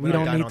 right. we're We not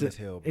don't dying need on to. this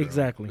hill, bro.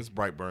 Exactly. It's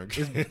Brightburn.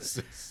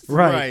 Kansas.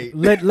 Right.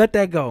 Right. Let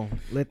that go.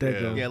 Let that Yeah.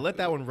 go. Yeah, let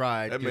that one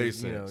ride. That 'cause, made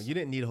You know, sense. you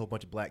didn't need a whole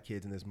bunch of black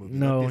kids in this movie.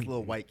 No, Let this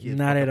little white kid.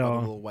 not fuck at up other all.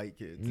 Little white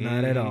kids.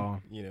 Not at Mhm.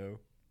 all. You know.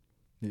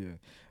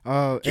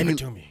 Yeah. Give Any it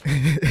to me.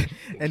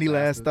 any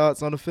last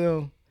thoughts on the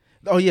film?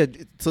 Oh yeah.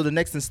 So the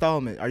next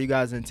installment, are you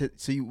guys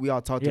we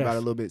all talked Yes. about it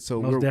a little bit.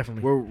 So Most we're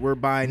definitely. we're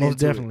buying Most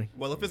into definitely.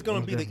 Well, if it's gonna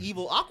Most be the definitely.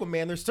 evil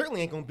Aquaman, there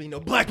certainly ain't gonna be no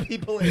black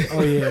people in it.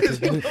 Oh yeah, 'cause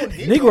There's no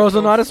Negroes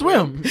don't know how to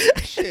swim.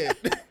 Shit.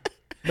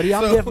 But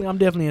yeah, So- I'm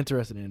definitely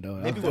interested in it though.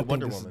 Maybe I with think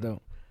Wonder this is Woman.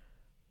 dope.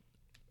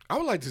 I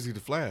would like to see the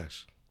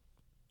Flash.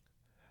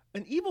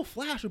 An evil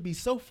Flash would be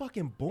so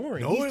fucking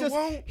boring. No, it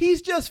won't.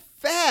 He's just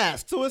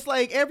fast, so it's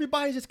like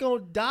everybody's just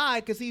gonna die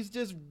because he's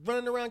just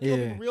running around killing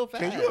Yeah. people real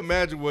fast. Can you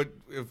imagine what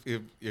if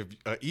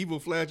an evil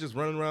Flash is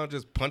running around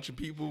just punching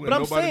people and But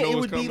I'm nobody saying knows it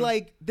would coming? be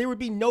like there would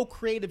be no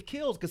creative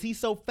kills because he's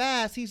so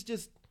fast. He's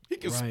just he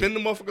can Right. spin the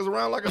motherfuckers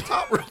around like a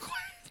top real quick.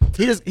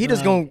 He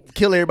just gonna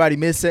kill everybody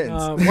mid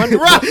sentence. Wonder,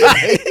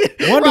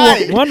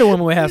 Right. Wonder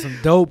Woman would have some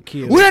dope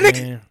kills. Who that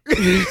man.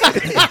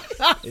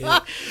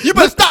 You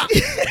better stop.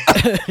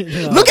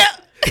 Look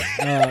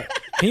at.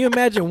 Can you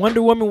imagine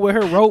Wonder Woman with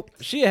her rope?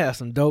 She has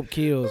some dope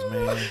kills,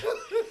 man.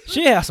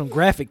 She has some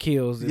graphic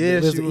kills. Yeah,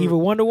 There's she the would.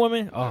 evil Wonder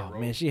Woman. Oh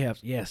man, she has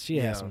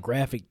Yeah. some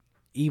graphic,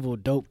 evil,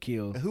 dope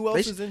kills. who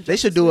else is in? They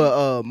should Justice do League?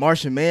 a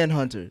Martian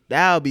Manhunter.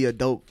 That'll be a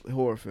dope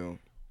horror film.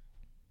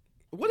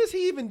 What does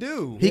he even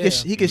do? He Yeah.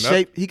 can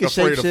shape. He can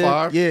Afraid shape of shift.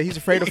 fire? Yeah, he's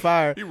afraid of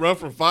fire, He run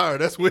from fire.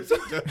 That's what.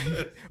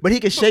 but he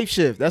can shape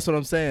shift. That's what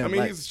I'm saying. I mean,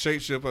 Like, he's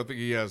shapeshift. I think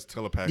he has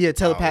telepathic. yeah,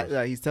 telepathic. powers.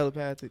 Like, he's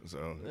telepathic.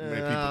 So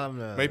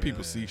no, make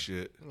people see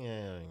shit.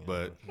 Yeah,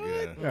 But yeah,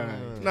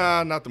 Alright.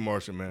 nah, not the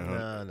Martian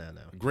Manhunt.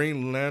 no.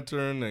 Green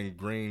Lantern and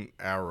Green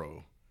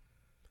Arrow.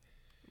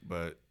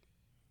 But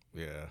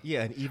yeah,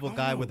 Yeah, an evil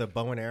guy with a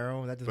bow and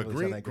arrow. That doesn't but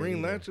really sound like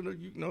Green Lantern,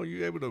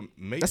 you able to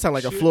make That sounds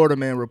like a shit. Florida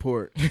Man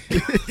report.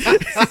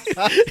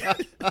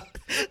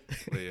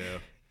 But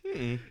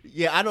yeah.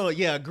 Yeah, I don't know.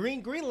 Yeah,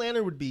 Green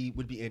Lantern would be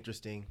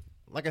interesting.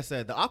 Like I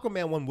said, the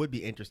Aquaman one would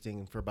be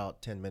interesting for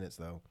about 10 minutes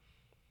though,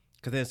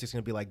 because then it's just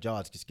gonna be like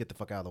Jaws, just get the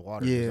fuck out of the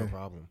water. Yeah. There's no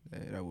problem. Yeah,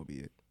 that would be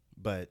it.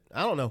 But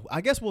I don't know.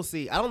 I guess we'll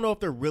see. I don't know if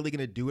they're really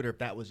gonna do it or if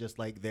that was just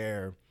like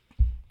their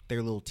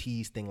little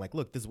tease thing. Like,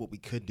 look, this is what we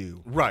could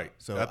do. Right.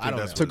 So, think I don't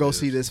that's know. To what go it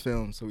see is. this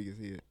film so we can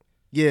see it.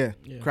 Yeah,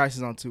 Yeah.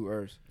 Crisis on Two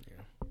Earths.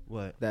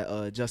 What?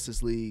 That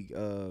Justice League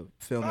film.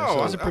 that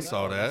Oh, shows- I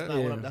saw that.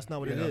 That's not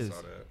what Yeah, it I is.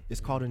 saw that.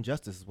 It's called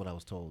Injustice, is what I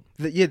was told.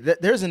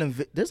 there's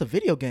a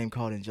video game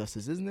called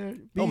Injustice, isn't there?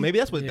 Oh, maybe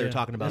that's what Yeah. they're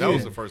talking about. That was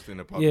Yeah. the first thing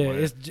that popped Yeah, in my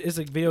head. it's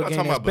a video You're not game.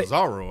 talking about that's ba-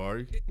 Bizarro, are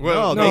you?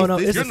 Well, No,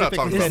 they it's you're not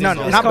talking specifically about said No,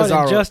 Bizarro. It's not called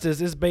Bizarro.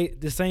 Injustice. It's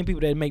the same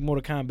people that make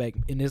Mortal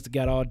Kombat, and it's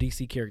got all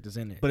DC characters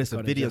in it. But it's a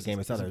called video Injustice. game.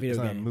 It's not a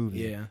video game. movie.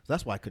 Yeah. So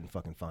that's why I couldn't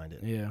fucking find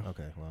it. Yeah.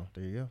 Okay. Well,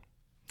 there you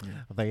go.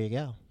 There you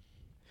go.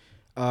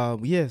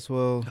 Yes.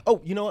 Well, Oh,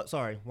 you know what?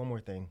 Sorry. One more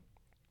thing.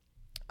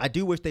 I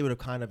do wish they would have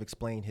kind of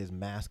explained his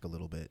mask a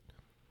little bit,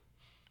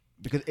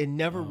 because it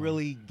never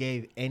really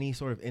gave any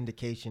sort of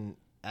indication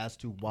as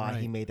to why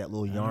he Right. made that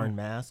little yarn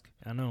mask.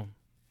 I know.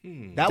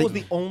 That was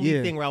the only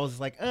yeah. thing where I was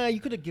like, you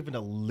could have given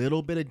a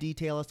little bit of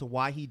detail as to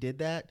why he did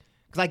that.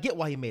 Because I get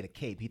why he made a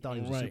cape. He thought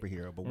he was a Right.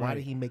 superhero. But why Right.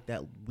 did he make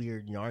that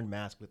weird yarn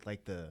mask with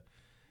like the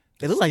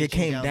It looked like it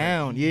stitching came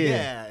down, yeah.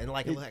 Yeah, and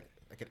like it looked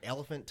like an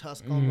elephant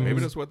tusk almost. Maybe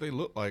that's what they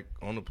look like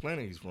on the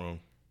planet he's from.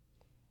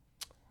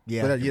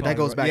 Yeah, But, you're yeah, that probably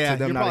goes right. back to Yeah,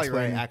 them you're not probably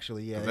explaining. right,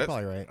 actually. Yeah, you're That's-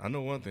 probably right. I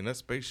know one thing. That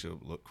spaceship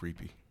looked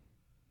creepy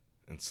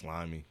and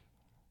slimy.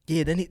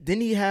 yeah.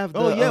 Didn't he have? The,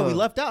 Oh yeah, we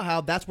left out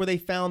how that's where they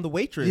found the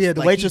waitress. Yeah, the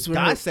Like, waitress he with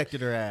her-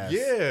 dissected her ass.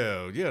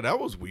 Yeah, that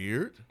was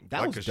weird. that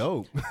Like was a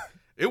dope.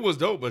 It was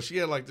dope, but she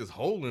had like this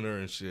hole in her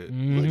and shit.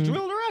 He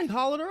drilled her out. He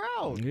hollowed her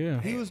out.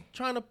 Yeah. he was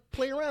trying to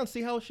play around,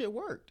 see how shit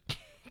worked.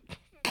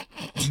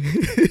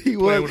 he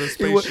Playing was.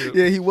 with a He was. spaceship.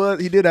 Yeah, he was.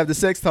 He did have the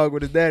sex talk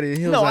with his daddy. And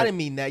he was No, like, I didn't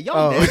mean that.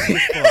 Y'all Oh. nasty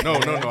as fuck.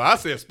 No. I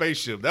said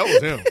spaceship. That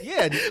was him.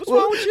 Yeah, what's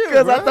wrong with you?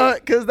 Because I bruh? thought,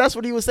 because that's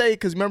what he was saying.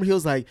 Because remember, he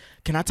was like,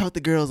 "Can I talk to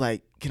girls?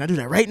 Like, can I do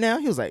that right now?"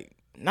 He was like,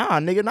 "Nah,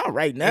 nigga, not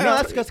right now." No,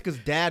 that's just because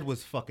Dad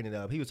was fucking it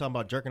up. He was talking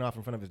about jerking off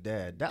in front of his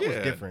dad. That was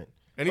Yeah. different.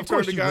 And he Of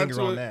course turned the you guy linger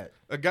into on that.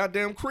 a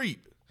goddamn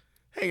creep,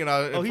 hanging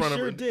out Oh, in he front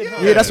sure of her. did, huh?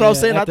 Yeah, that's what I was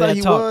saying. I after thought that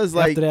he talk- was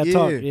like, after that yeah.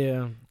 talk.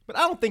 Yeah. But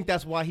I don't think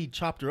that's why he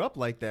chopped her up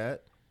like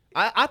that.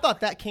 I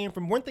thought that came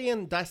from, weren't they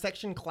in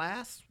dissection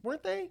class?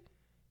 Weren't they?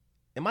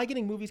 Am I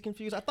getting movies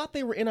confused? I thought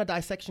they were in a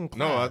dissection class.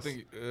 No, I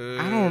think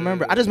I don't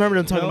remember. I just remember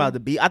them talking No? about the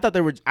bee. I thought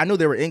they were. I knew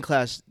they were in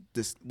class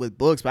with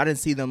books, but I didn't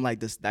see them like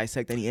this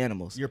dissect any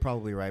animals. You're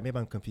probably right. Maybe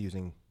I'm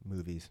confusing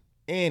movies.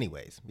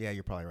 Anyways, yeah,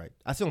 you're probably right.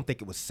 I still don't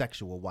think it was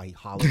sexual why he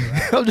hollered her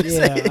out. I'm just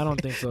Yeah, saying. I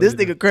don't think so. This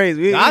either. nigga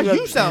crazy.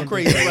 You sound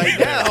crazy right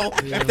now.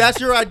 If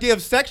that's your idea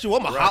of sexual,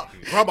 I'm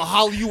gonna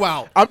holler you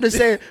out. I'm just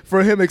saying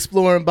for him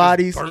exploring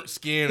bodies. burnt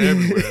skin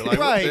everywhere. Like, Right?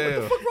 What What the the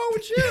hell? fuck wrong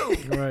with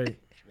you? Right.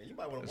 Man, you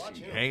might want to watch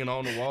him. Hanging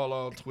on the wall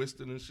all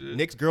twisted and shit.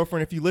 Nick's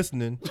girlfriend, if you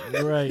listening,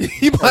 Right.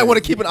 you might want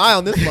to keep an eye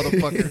on this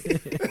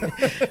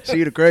motherfucker.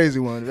 She the crazy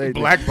one. They-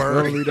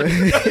 Blackbird. don't leave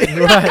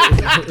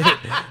that-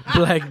 Right.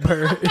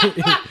 Blackbird.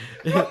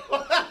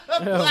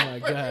 Oh my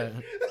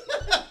god.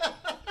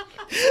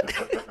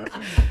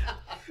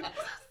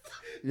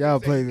 Y'all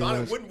play Thought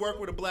this. it wouldn't work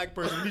with a black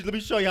person. Let me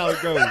show you how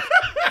it goes.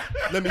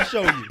 Let me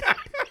show you.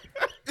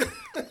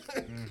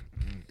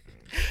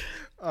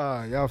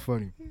 Y'all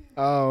funny.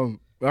 All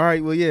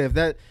right. Well, yeah.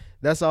 If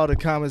that's all the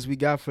comments we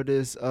got for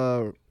this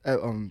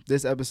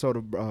this episode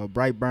of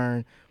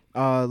Brightburn.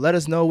 Let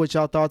us know what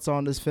y'all thoughts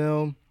on this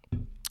film.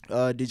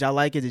 Did y'all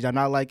like it? Did y'all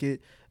not like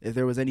it? If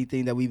there was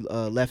anything that we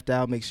left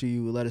out, make sure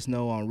you let us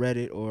know on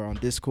Reddit or on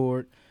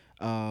Discord.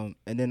 And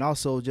then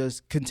also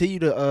just continue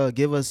to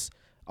give us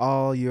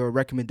all your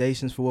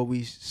recommendations for what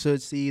we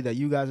should see that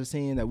you guys are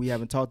seeing that we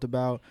haven't talked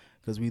about,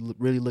 because we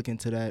really look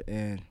into that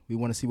and we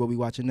want to see what we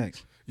watching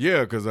next.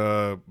 Yeah, because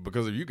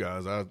of you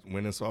guys, I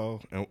went and saw,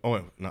 and I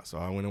went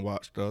and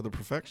watched The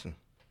Perfection.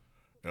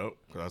 Yep,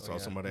 because I saw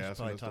somebody We should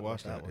asking probably us to talk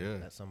watch about that. one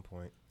Yeah. at some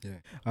point.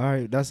 All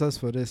right, that's us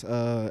for this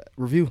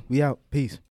review. We out. Peace.